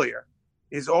it earlier,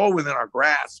 is all within our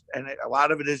grasp. And a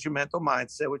lot of it is your mental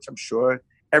mindset, which I'm sure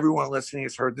everyone listening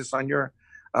has heard this on your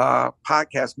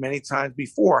podcast many times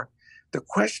before. The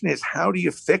question is, how do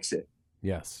you fix it?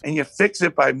 Yes. And you fix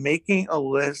it by making a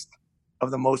list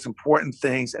of the most important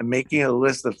things and making a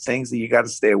list of things that you got to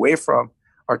stay away from,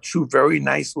 are two very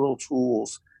nice little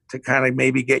tools to kind of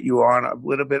maybe get you on a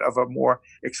little bit of a more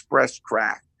express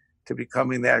track to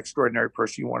becoming that extraordinary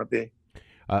person you want to be.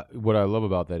 What I love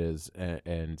about that is,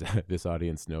 and this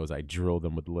audience knows, I drill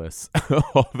them with lists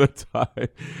all the time.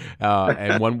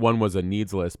 And one was a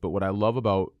needs list. But what I love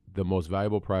about the most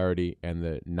valuable priority and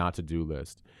the not to do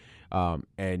list,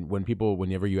 and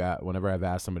whenever I've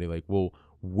asked somebody like, well,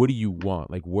 what do you want?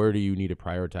 Like, where do you need to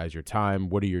prioritize your time?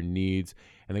 What are your needs?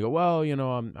 And they go, well,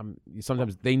 I'm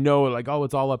sometimes they know like, oh,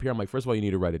 it's all up here. I'm like, first of all, you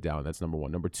need to write it down. That's number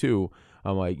one. Number two,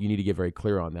 I'm like, you need to get very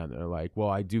clear on that. And they're like, well,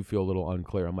 I do feel a little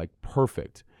unclear. I'm like,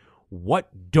 perfect. What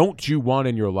don't you want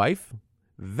in your life?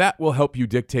 That will help you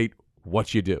dictate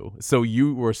what you do. So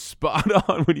you were spot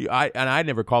on when I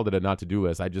never called it a not to do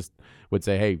list. I just would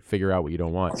say, hey, figure out what you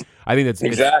don't want. I think that's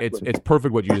exactly. It's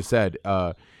perfect what you just said.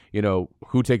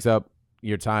 Who takes up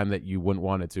your time that you wouldn't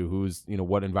want it to? Who's,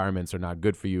 what environments are not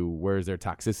good for you? Where is there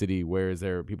toxicity? Where is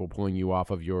there people pulling you off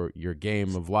of your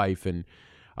game of life and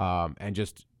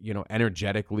just,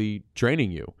 energetically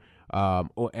draining you?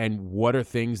 And what are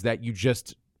things that you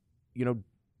just,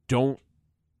 don't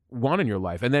want in your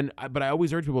life? And then, but I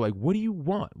always urge people like, what do you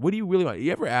want? What do you really want?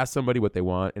 You ever ask somebody what they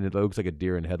want and it looks like a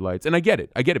deer in headlights? And I get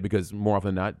it because more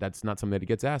often than not, that's not something that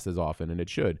gets asked as often, and it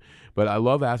should. But I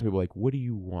love asking people like, what do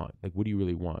you want? Like, what do you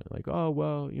really want? Like, oh,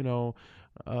 well,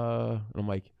 and I'm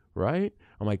like, right?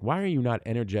 I'm like, why are you not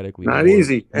energetically not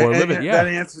easy? Living? Yeah. That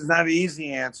answer is not an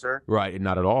easy answer. Right.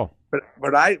 Not at all.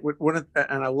 But I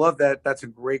love that. That's a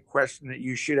great question that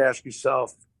you should ask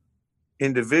yourself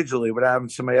individually, without having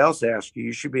somebody else ask you.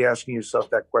 You should be asking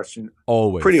yourself that question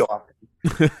always, pretty often.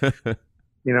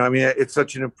 It's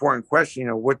such an important question.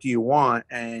 What do you want?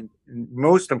 And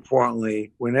most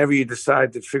importantly, whenever you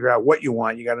decide to figure out what you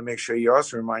want, you got to make sure you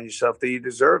also remind yourself that you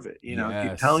deserve it. Yes. If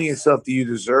you're telling yourself that you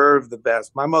deserve the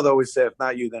best. My mother always said, if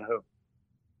not you, then who?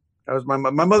 That was my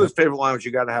mother's favorite line was,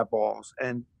 you got to have balls.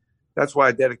 And that's why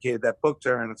I dedicated that book to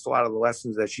her. And it's a lot of the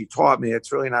lessons that she taught me.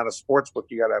 It's really not a sports book.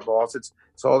 You got to have balls. It's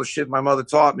all the shit my mother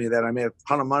taught me that I made a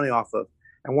ton of money off of.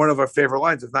 And one of her favorite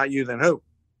lines, if not you, then who?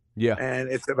 Yeah. And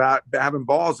it's about having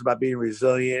balls, about being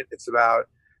resilient. It's about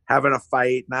having a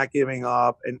fight, not giving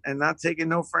up, and not taking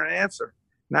no for an answer,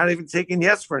 not even taking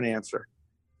yes for an answer.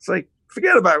 It's like,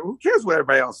 forget about it. Who cares what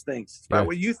everybody else thinks? It's about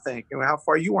what you think and how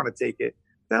far you want to take it.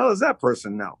 The hell does that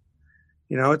person know?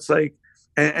 It's like,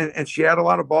 and she had a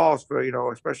lot of balls for,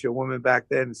 especially a woman back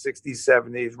then in the 60s,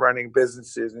 70s, running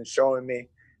businesses and showing me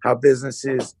how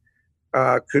businesses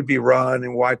could be run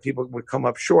and why people would come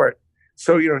up short.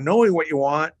 So, knowing what you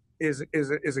want is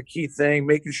a key thing,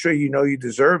 making sure you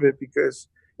deserve it, because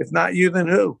if not you, then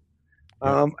who?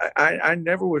 Yeah. I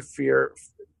never would fear,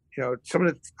 some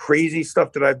of the crazy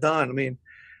stuff that I've done. I mean,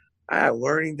 I had a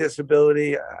learning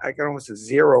disability. I got almost a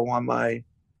 0 on my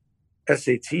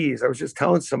SATs. I was just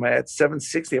telling somebody I had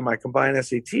 760 in my combined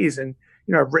SATs, and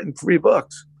I've written 3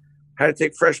 books. I had to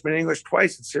take freshman English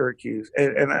twice at Syracuse,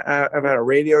 and I've had a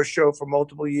radio show for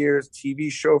multiple years,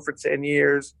 TV show for 10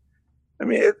 years. I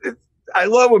mean, I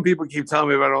love when people keep telling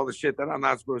me about all the shit that I'm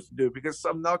not supposed to do, because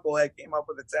some knucklehead came up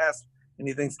with a test and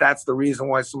he thinks that's the reason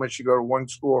why somebody should go to one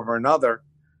school over another.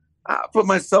 I put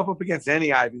myself up against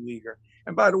any Ivy Leaguer.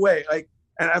 And by the way,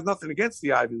 and I have nothing against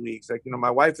the Ivy Leagues.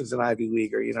 My wife is an Ivy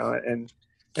Leaguer, and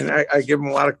I give him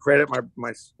a lot of credit.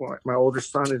 My older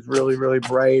son is really, really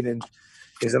bright and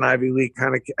is an Ivy League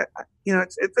kind of,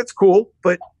 it's cool,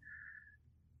 but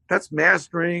that's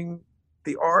mastering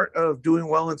the art of doing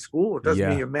well in school. It doesn't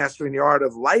mean you're mastering the art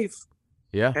of life.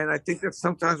 Yeah. And I think that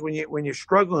sometimes when you're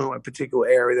struggling in a particular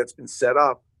area that's been set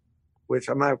up, which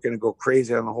I'm not going to go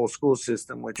crazy on the whole school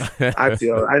system, which I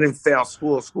feel I didn't fail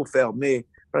school failed me,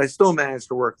 but I still managed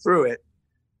to work through it.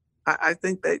 I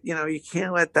think that, you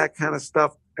can't let that kind of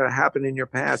stuff happen in your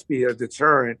past be a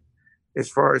deterrent as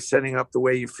far as setting up the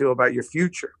way you feel about your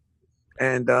future.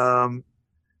 And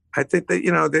I think that,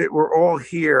 that we're all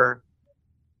here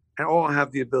and all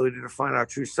have the ability to find our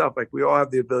true self. Like, we all have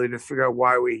the ability to figure out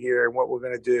why we're here and what we're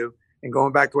going to do. And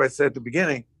going back to what I said at the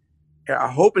beginning,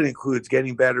 I hope it includes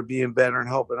getting better, being better, and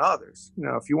helping others.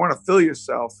 If you want to fill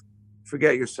yourself,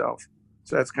 forget yourself.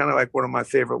 So that's kind of like one of my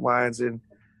favorite lines. And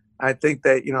I think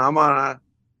that,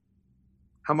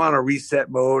 I'm on a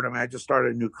reset mode. I mean, I just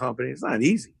started a new company. It's not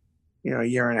easy, a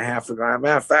year and a half ago. As a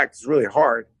matter of fact, it's really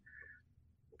hard.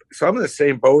 So I'm in the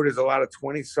same boat as a lot of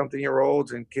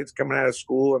 20-something-year-olds and kids coming out of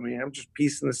school. I mean, I'm just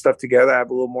piecing this stuff together. I have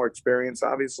a little more experience,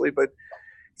 obviously, but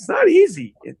it's not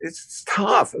easy. It's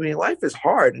tough. I mean, life is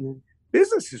hard and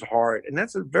business is hard. And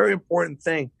that's a very important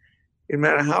thing. No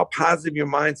matter how positive your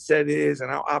mindset is and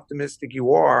how optimistic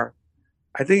you are,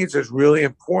 I think it's just really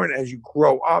important as you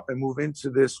grow up and move into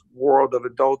this world of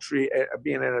adultery,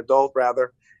 being an adult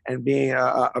rather, and being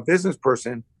a business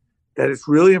person, that it's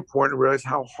really important to realize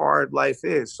how hard life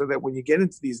is, so that when you get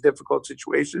into these difficult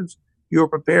situations, you're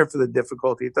prepared for the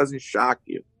difficulty. It doesn't shock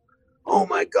you. Oh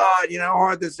my God, you know how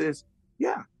hard this is.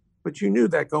 Yeah, but you knew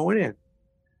that going in.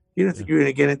 You didn't think you were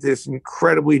going to get into this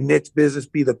incredibly niche business,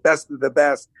 be the best of the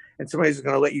best, and somebody's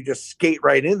going to let you just skate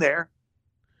right in there.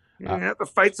 You're going to have to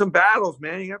fight some battles,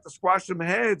 man. You have to squash some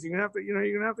heads. You're going to have to, you're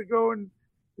going to have to go, and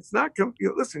it's not,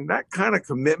 listen, that kind of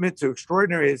commitment to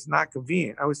extraordinary is not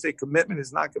convenient. I would say commitment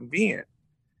is not convenient.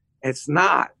 It's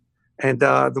not. And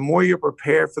the more you're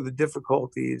prepared for the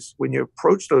difficulties, when you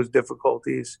approach those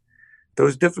difficulties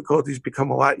become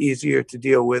a lot easier to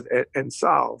deal with and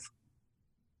solve.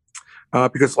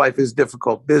 Because life is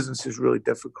difficult. Business is really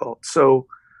difficult. So,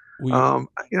 I'm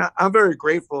very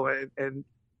grateful. And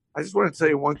I just want to tell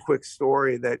you one quick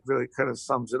story that really kind of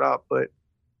sums it up. But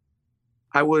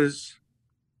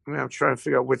I'm trying to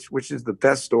figure out which is the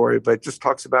best story, but it just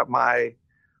talks about my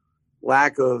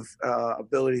lack of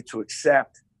ability to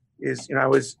accept. It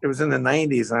was in the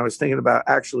 90s, and I was thinking about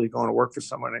actually going to work for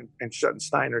someone and shutting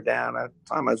Steiner down. At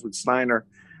the time I was with Steiner.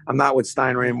 I'm not with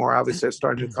Steiner anymore. Obviously, I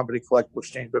started a new company, Collectible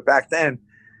Exchange. But back then,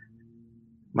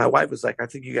 my wife was like, I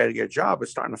think you got to get a job. We're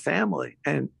starting a family.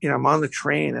 And, I'm on the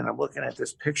train, and I'm looking at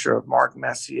this picture of Mark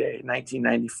Messier in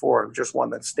 1994, who just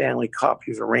won that Stanley Cup. He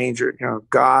was a Ranger,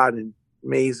 God, and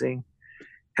amazing.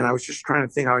 And I was just trying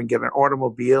to think how I can get an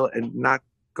automobile and not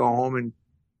go home and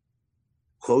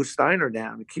close Steiner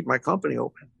down and keep my company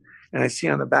open. And I see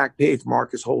on the back page,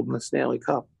 Mark is holding the Stanley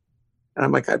Cup. And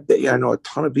I'm like, I bet you I know a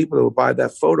ton of people that would buy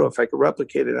that photo. If I could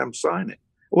replicate it, I'm signing it.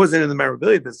 I wasn't in the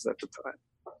memorabilia business at the time.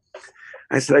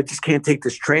 I said, I just can't take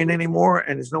this train anymore,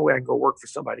 and there's no way I can go work for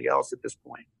somebody else at this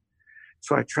point.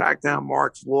 So I tracked down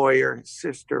Mark's lawyer, his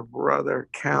sister, brother,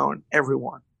 accountant,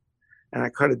 everyone. And I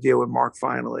cut a deal with Mark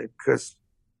finally, because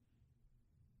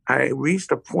I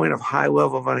reached a point of high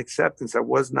level of unacceptance. I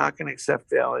was not going to accept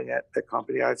failing at the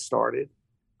company I'd started.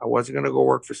 I wasn't going to go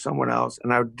work for someone else,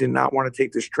 and I did not want to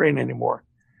take this train anymore.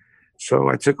 So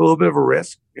I took a little bit of a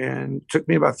risk, and it took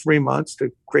me about 3 months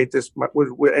to create this, what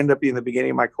would end up being the beginning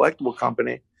of my collectible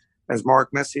company, as Mark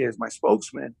Messier as my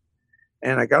spokesman.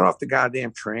 And I got off the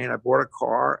goddamn train. I bought a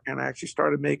car, and I actually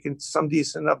started making some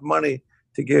decent enough money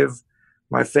to give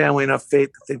my family enough faith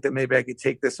to think that maybe I could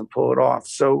take this and pull it off.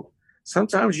 So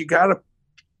sometimes you got to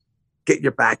get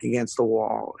your back against the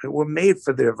wall. And we're made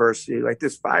for the adversity. Like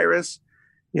this virus,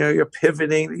 you're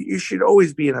pivoting. You should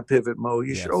always be in a pivot mode.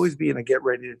 You should always be in a get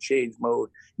ready to change mode.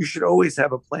 You should always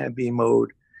have a plan B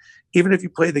mode. Even if you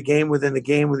play the game within the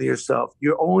game with yourself,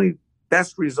 your only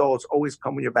best results always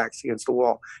come when your back's against the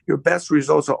wall. Your best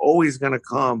results are always going to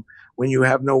come when you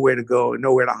have nowhere to go,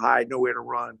 nowhere to hide, nowhere to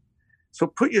run. So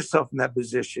put yourself in that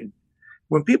position.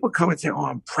 When people come and say, oh,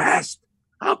 I'm pressed.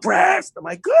 I'm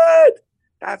like, good.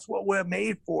 That's what we're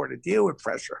made for, to deal with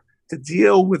pressure, to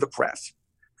deal with the press.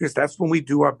 Because that's when we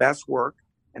do our best work,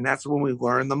 and that's when we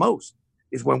learn the most,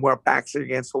 is when our backs are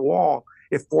against the wall.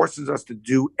 It forces us to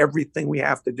do everything we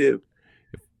have to do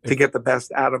to get the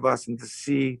best out of us and to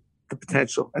see the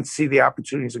potential and see the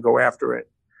opportunities to go after it.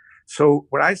 So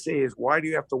what I say is, why do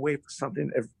you have to wait for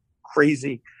something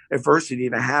crazy adversity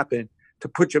to happen to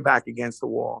put your back against the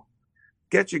wall?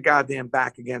 Get your goddamn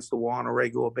back against the wall on a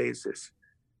regular basis.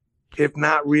 If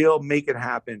not real, make it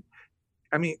happen.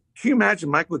 I mean, can you imagine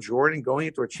Michael Jordan going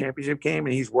into a championship game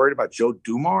and he's worried about Joe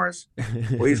Dumars?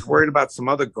 Or he's worried about some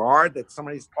other guard that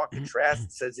somebody's talking trash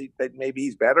and says that maybe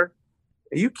he's better?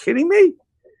 Are you kidding me?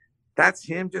 That's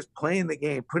him just playing the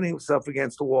game, putting himself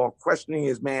against the wall, questioning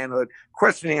his manhood,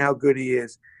 questioning how good he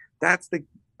is. That's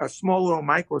a small little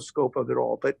microscope of it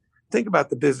all. But think about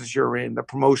the business you're in, the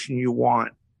promotion you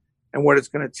want, and what it's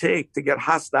going to take to get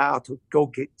hostile, to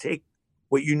go take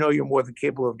what you know you're more than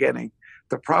capable of getting.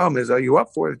 The problem is, are you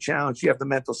up for the challenge? You have the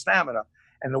mental stamina.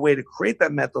 And the way to create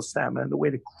that mental stamina and the way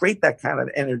to create that kind of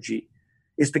energy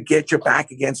is to get your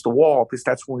back against the wall, because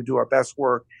that's when we do our best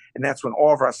work. And that's when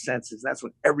all of our senses, that's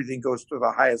when everything goes to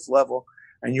the highest level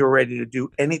and you're ready to do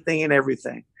anything and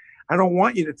everything. I don't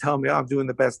want you to tell me, oh, I'm doing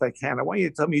the best I can. I want you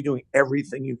to tell me you're doing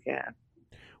everything you can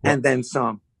and then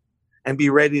some, and be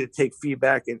ready to take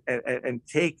feedback and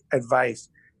take advice,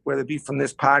 whether it be from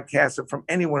this podcast or from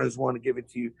anyone who's willing to give it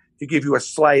to you, to give you a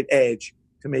slight edge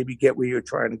to maybe get where you're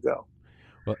trying to go.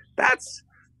 Well, that's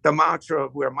the mantra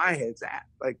of where my head's at.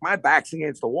 Like, my back's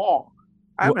against the wall.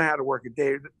 I haven't had to work a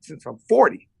day since I'm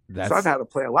 40. So I've had to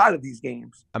play a lot of these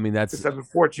games. I mean, because I've been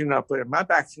fortunate enough, but my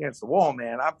back's against the wall,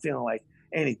 man. I'm feeling like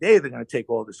any day they're going to take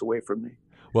all this away from me.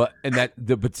 Well, and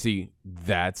but see,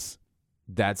 that's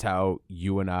how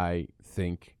you and I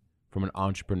think from an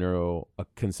entrepreneurial, a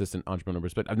consistent entrepreneurial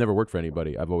perspective. I've never worked for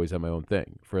anybody. I've always had my own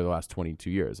thing for the last 22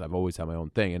 years. I've always had my own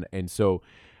thing. And so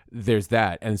there's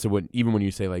that. And so even when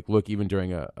you say like, look, even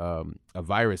during a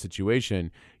virus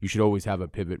situation, you should always have a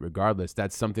pivot regardless.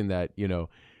 That's something that,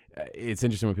 it's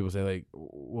interesting when people say like,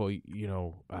 well,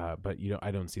 but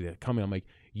I don't see that coming. I'm like,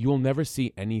 you'll never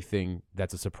see anything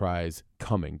that's a surprise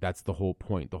coming. That's the whole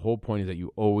point. The whole point is that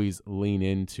you always lean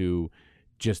into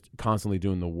just constantly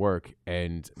doing the work,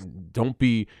 and don't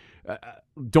be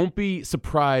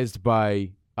surprised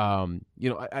by,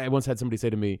 I once had somebody say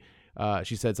to me,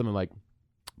 she said something like,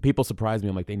 people surprise me.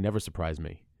 I'm like, they never surprise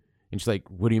me. And she's like,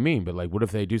 what do you mean? But like, what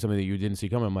if they do something that you didn't see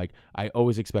coming? I'm like, I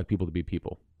always expect people to be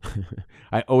people.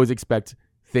 I always expect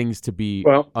things to be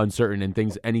uncertain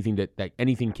and anything that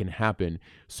anything can happen.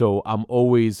 So I'm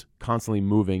always constantly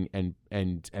moving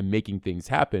and making things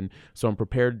happen. So I'm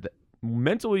prepared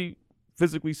mentally,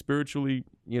 physically, spiritually,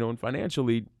 and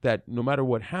financially, that no matter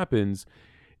what happens,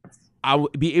 I'll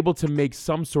be able to make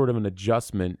some sort of an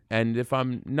adjustment. And if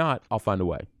I'm not, I'll find a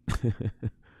way.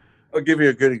 I'll give you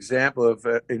a good example of,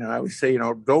 I always say,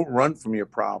 don't run from your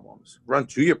problems, run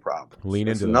to your problems. Lean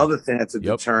into another thing that's a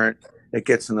deterrent that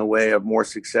gets in the way of more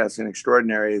success and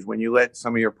extraordinary is when you let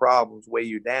some of your problems weigh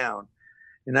you down.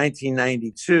 In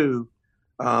 1992,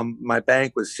 my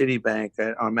bank was Citibank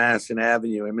on Madison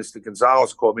Avenue, and Mr.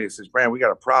 Gonzalez called me and says, Brand, we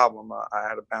got a problem. I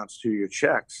had to bounce 2 of your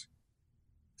checks.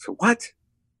 So what?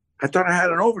 I thought I had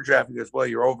an overdraft. He goes, well,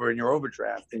 you're over in your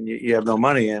overdraft and you have no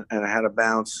money. And I had to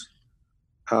bounce.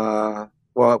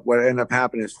 What ended up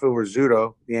happening is Phil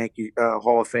Rizzuto, the Yankee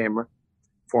Hall of Famer,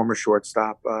 former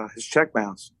shortstop, his check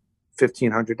bounced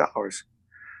 $1,500.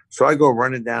 So I go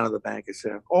running down to the bank and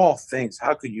said, of all things,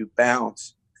 how could you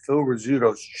bounce Phil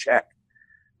Rizzuto's check?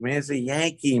 I mean, it's a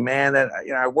Yankee, man, that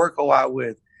I work a lot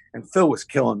with. And Phil was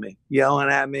killing me, yelling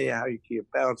at me, how you can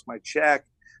bounce my check.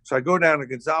 So I go down to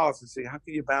Gonzalez and say, how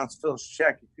can you bounce Phil's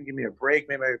check? You can give me a break.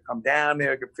 Maybe I could come down.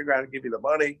 Maybe I could figure out how to give you the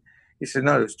money. He said,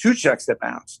 no, there's 2 checks that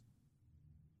bounced.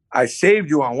 I saved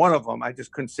you on one of them. I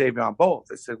just couldn't save you on both.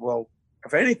 I said, well,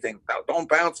 if anything, don't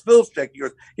bounce Phil's check. He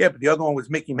goes, yeah, but the other one was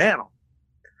Mickey Mantle.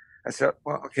 I said,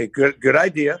 well, okay, good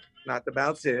idea. Not to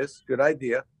bounce his, good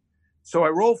idea. So I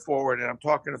roll forward and I'm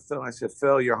talking to Phil. And I said,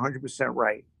 Phil, you're 100%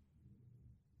 right.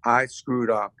 I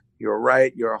screwed up. You're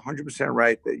right. You're 100%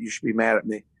 right that you should be mad at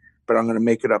me, but I'm going to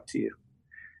make it up to you.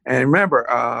 And remember,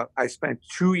 I spent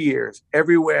 2 years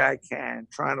every way I can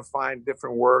trying to find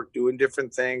different work, doing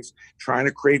different things, trying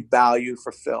to create value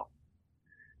for Phil.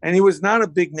 And he was not a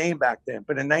big name back then.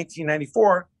 But in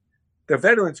 1994, the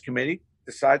Veterans Committee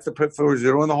decides to put Phil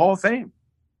Rizzuto in the Hall of Fame.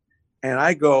 And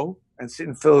I go and sit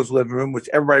in Phil's living room, which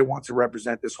everybody wants to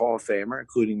represent this Hall of Famer,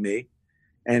 including me.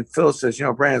 And Phil says,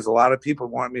 Brandon, there's a lot of people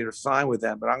want me to sign with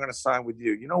them, but I'm going to sign with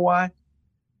you. You know why?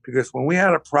 Because when we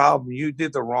had a problem, you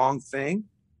did the wrong thing.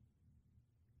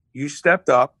 You stepped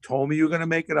up, told me you were going to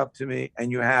make it up to me, and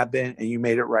you have been, and you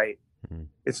made it right. Mm-hmm.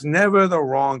 It's never the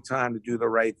wrong time to do the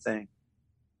right thing.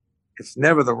 It's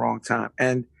never the wrong time.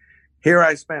 And here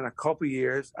I spent a couple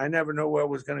years. I never knew where it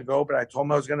was going to go, but I told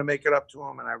him I was going to make it up to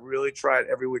him, and I really tried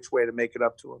every which way to make it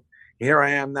up to him. Here I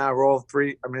am now,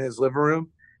 I'm in his living room,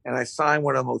 and I signed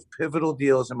one of the most pivotal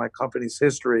deals in my company's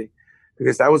history,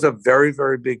 because that was a very,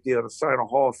 very big deal to sign a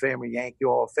Hall of Famer, Yankee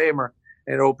Hall of Famer,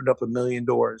 and it opened up 1 million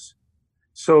doors.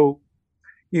 So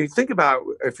you think about,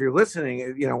 if you're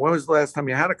listening, when was the last time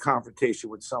you had a confrontation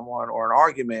with someone or an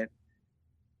argument?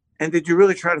 And did you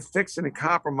really try to fix it and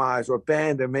compromise or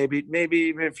bend? And maybe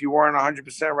even if you weren't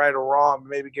 100% right or wrong,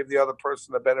 maybe give the other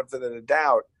person the benefit of the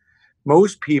doubt.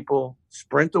 Most people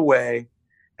sprint away,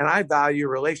 and I value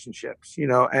relationships,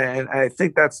 and I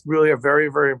think that's really a very,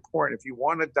 very important. If you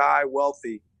want to die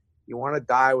wealthy, you want to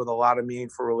die with a lot of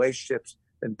meaningful relationships,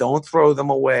 then don't throw them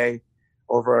away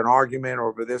over an argument or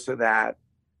over this or that.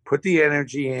 Put the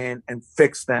energy in and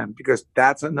fix them, because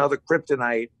that's another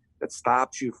kryptonite that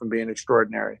stops you from being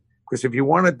extraordinary. Because if you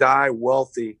want to die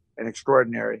wealthy and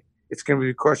extraordinary, it's going to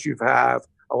be because you have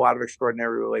a lot of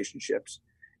extraordinary relationships.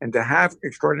 And to have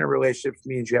extraordinary relationships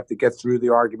means you have to get through the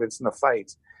arguments and the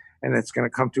fights. And it's going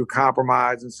to come through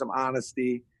compromise and some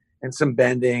honesty and some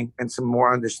bending and some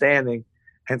more understanding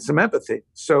and some empathy.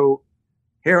 So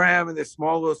here I am in this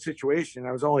small little situation.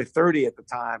 I was only 30 at the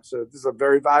time. So this is a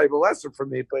very valuable lesson for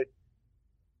me. But,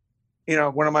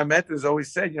 one of my mentors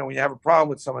always said, when you have a problem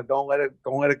with someone, don't let it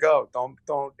go.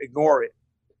 Don't ignore it.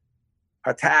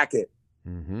 Attack it.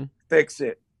 Mm-hmm. Fix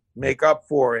it. Make up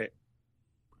for it.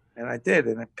 And I did,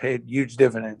 and it paid huge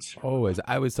dividends. Always.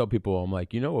 I always tell people, I'm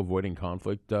like, avoiding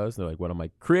conflict does? They're like, what? I'm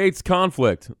like, creates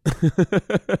conflict.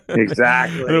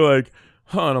 Exactly. They're like,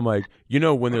 huh? And I'm like,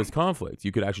 when there's conflict,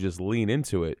 you could actually just lean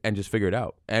into it and just figure it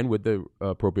out, and with the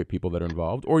appropriate people that are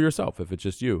involved, or yourself if it's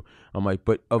just you. I'm like,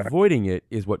 but avoiding it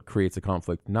is what creates a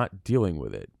conflict, not dealing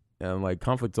with it. And I'm like,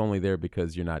 conflict's only there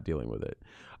because you're not dealing with it.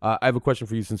 I have a question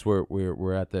for you, since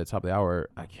we're at the top of the hour.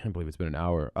 I can't believe it's been an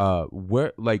hour.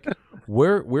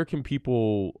 Where can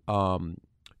people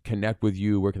connect with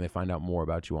you? Where can they find out more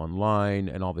about you online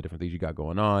and all the different things you got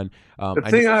going on? The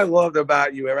thing I loved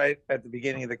about you right at the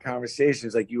beginning of the conversation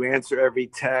is like you answer every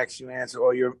text, you answer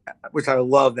all your, which I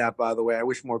love that, by the way. I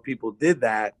wish more people did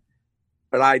that,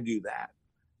 but I do that.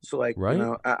 So like,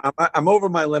 right? I'm over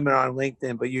my limit on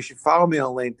LinkedIn, but you should follow me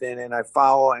on LinkedIn, and I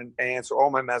follow and answer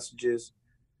all my messages.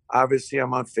 Obviously,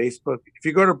 I'm on Facebook. If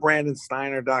you go to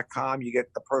brandonsteiner.com, you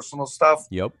get the personal stuff.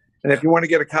 Yep. And if you want to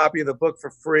get a copy of the book for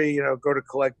free, go to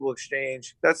Collectible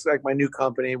Exchange. That's like my new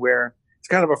company, where it's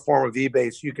kind of a form of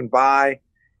eBay. So you can buy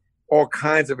all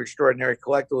kinds of extraordinary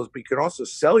collectibles, but you can also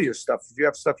sell your stuff. If you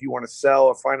have stuff you want to sell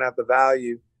or find out the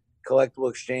value, Collectible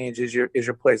Exchange is your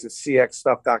place at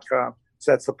cxstuff.com.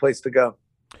 So that's the place to go.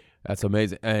 That's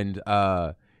amazing. And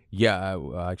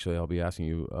actually, I'll be asking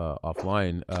you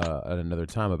offline at another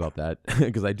time about that,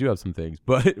 because I do have some things,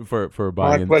 but for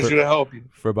buying. My pleasure to help you.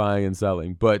 For buying and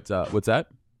selling. But what's that?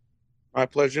 My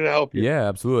pleasure to help you. Yeah,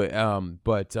 absolutely.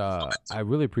 But I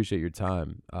really appreciate your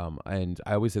time. And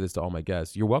I always say this to all my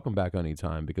guests: you're welcome back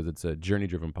anytime, because it's a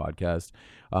journey-driven podcast.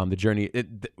 The journey,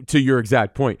 to your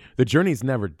exact point, the journey's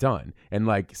never done. And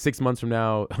like 6 months from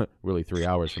now, really 3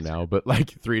 hours from now, but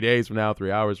like 3 days from now,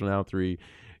 3 hours from now, 3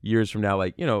 years from now,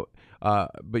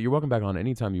 but you're welcome back on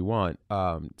anytime you want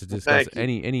to discuss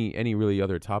any really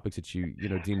other topics that you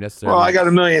deem necessary. Well, I got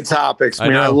a million topics.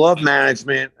 I love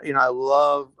management. I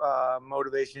love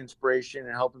motivation, inspiration,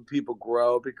 and helping people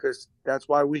grow, because that's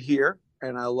why we're here.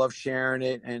 And I love sharing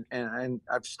it. And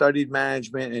I've studied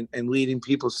management and leading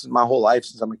people since my whole life,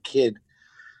 since I'm a kid.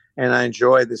 And I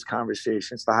enjoy this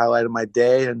conversation. It's the highlight of my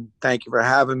day. And thank you for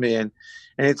having me. And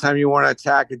anytime you want to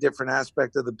attack a different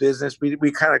aspect of the business,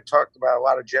 we kind of talked about a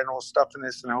lot of general stuff in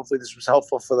this, and hopefully this was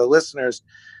helpful for the listeners.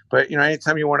 But,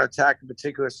 anytime you want to attack a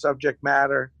particular subject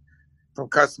matter, from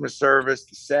customer service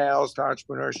to sales to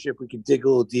entrepreneurship, we can dig a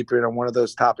little deeper into one of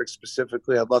those topics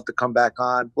specifically. I'd love to come back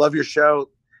on. Love your show.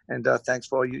 And thanks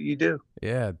for all you do.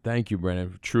 Yeah, thank you,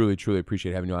 Brandon. Truly, truly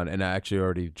appreciate having you on. And I actually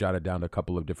already jotted down a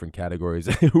couple of different categories.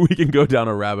 We can go down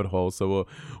a rabbit hole, so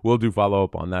we'll do follow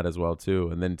up on that as well too.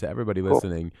 And then to everybody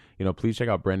listening, please check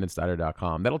out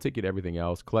brandonsteiner.com. That'll take you to everything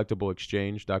else.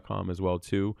 Collectibleexchange.com as well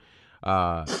too.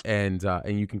 And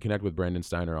you can connect with Brandon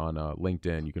Steiner on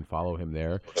LinkedIn. You can follow him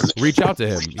there. Reach out to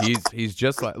him. He's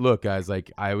just like, look, guys.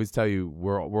 Like I always tell you,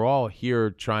 we're all here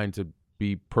trying to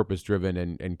be purpose driven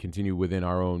and continue within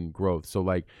our own growth. So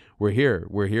like we're here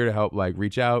to help. Like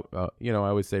reach out. I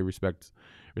always say respect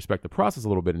the process a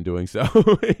little bit in doing so.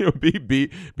 Be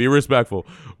respectful.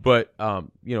 But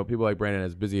people like Brandon,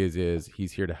 as busy as he is,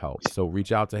 he's here to help. So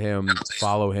reach out to him,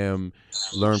 follow him,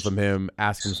 learn from him,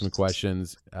 ask him some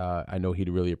questions. I know he'd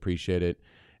really appreciate it.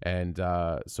 And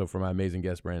so for my amazing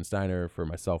guest Brandon Steiner, for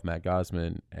myself Matt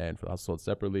Gossman, and for Hustle Sold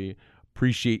Separately,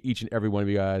 appreciate each and every one of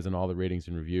you guys and all the ratings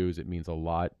and reviews. It means a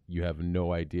lot. You have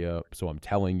no idea. So I'm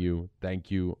telling you, thank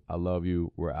you. I love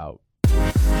you. We're out.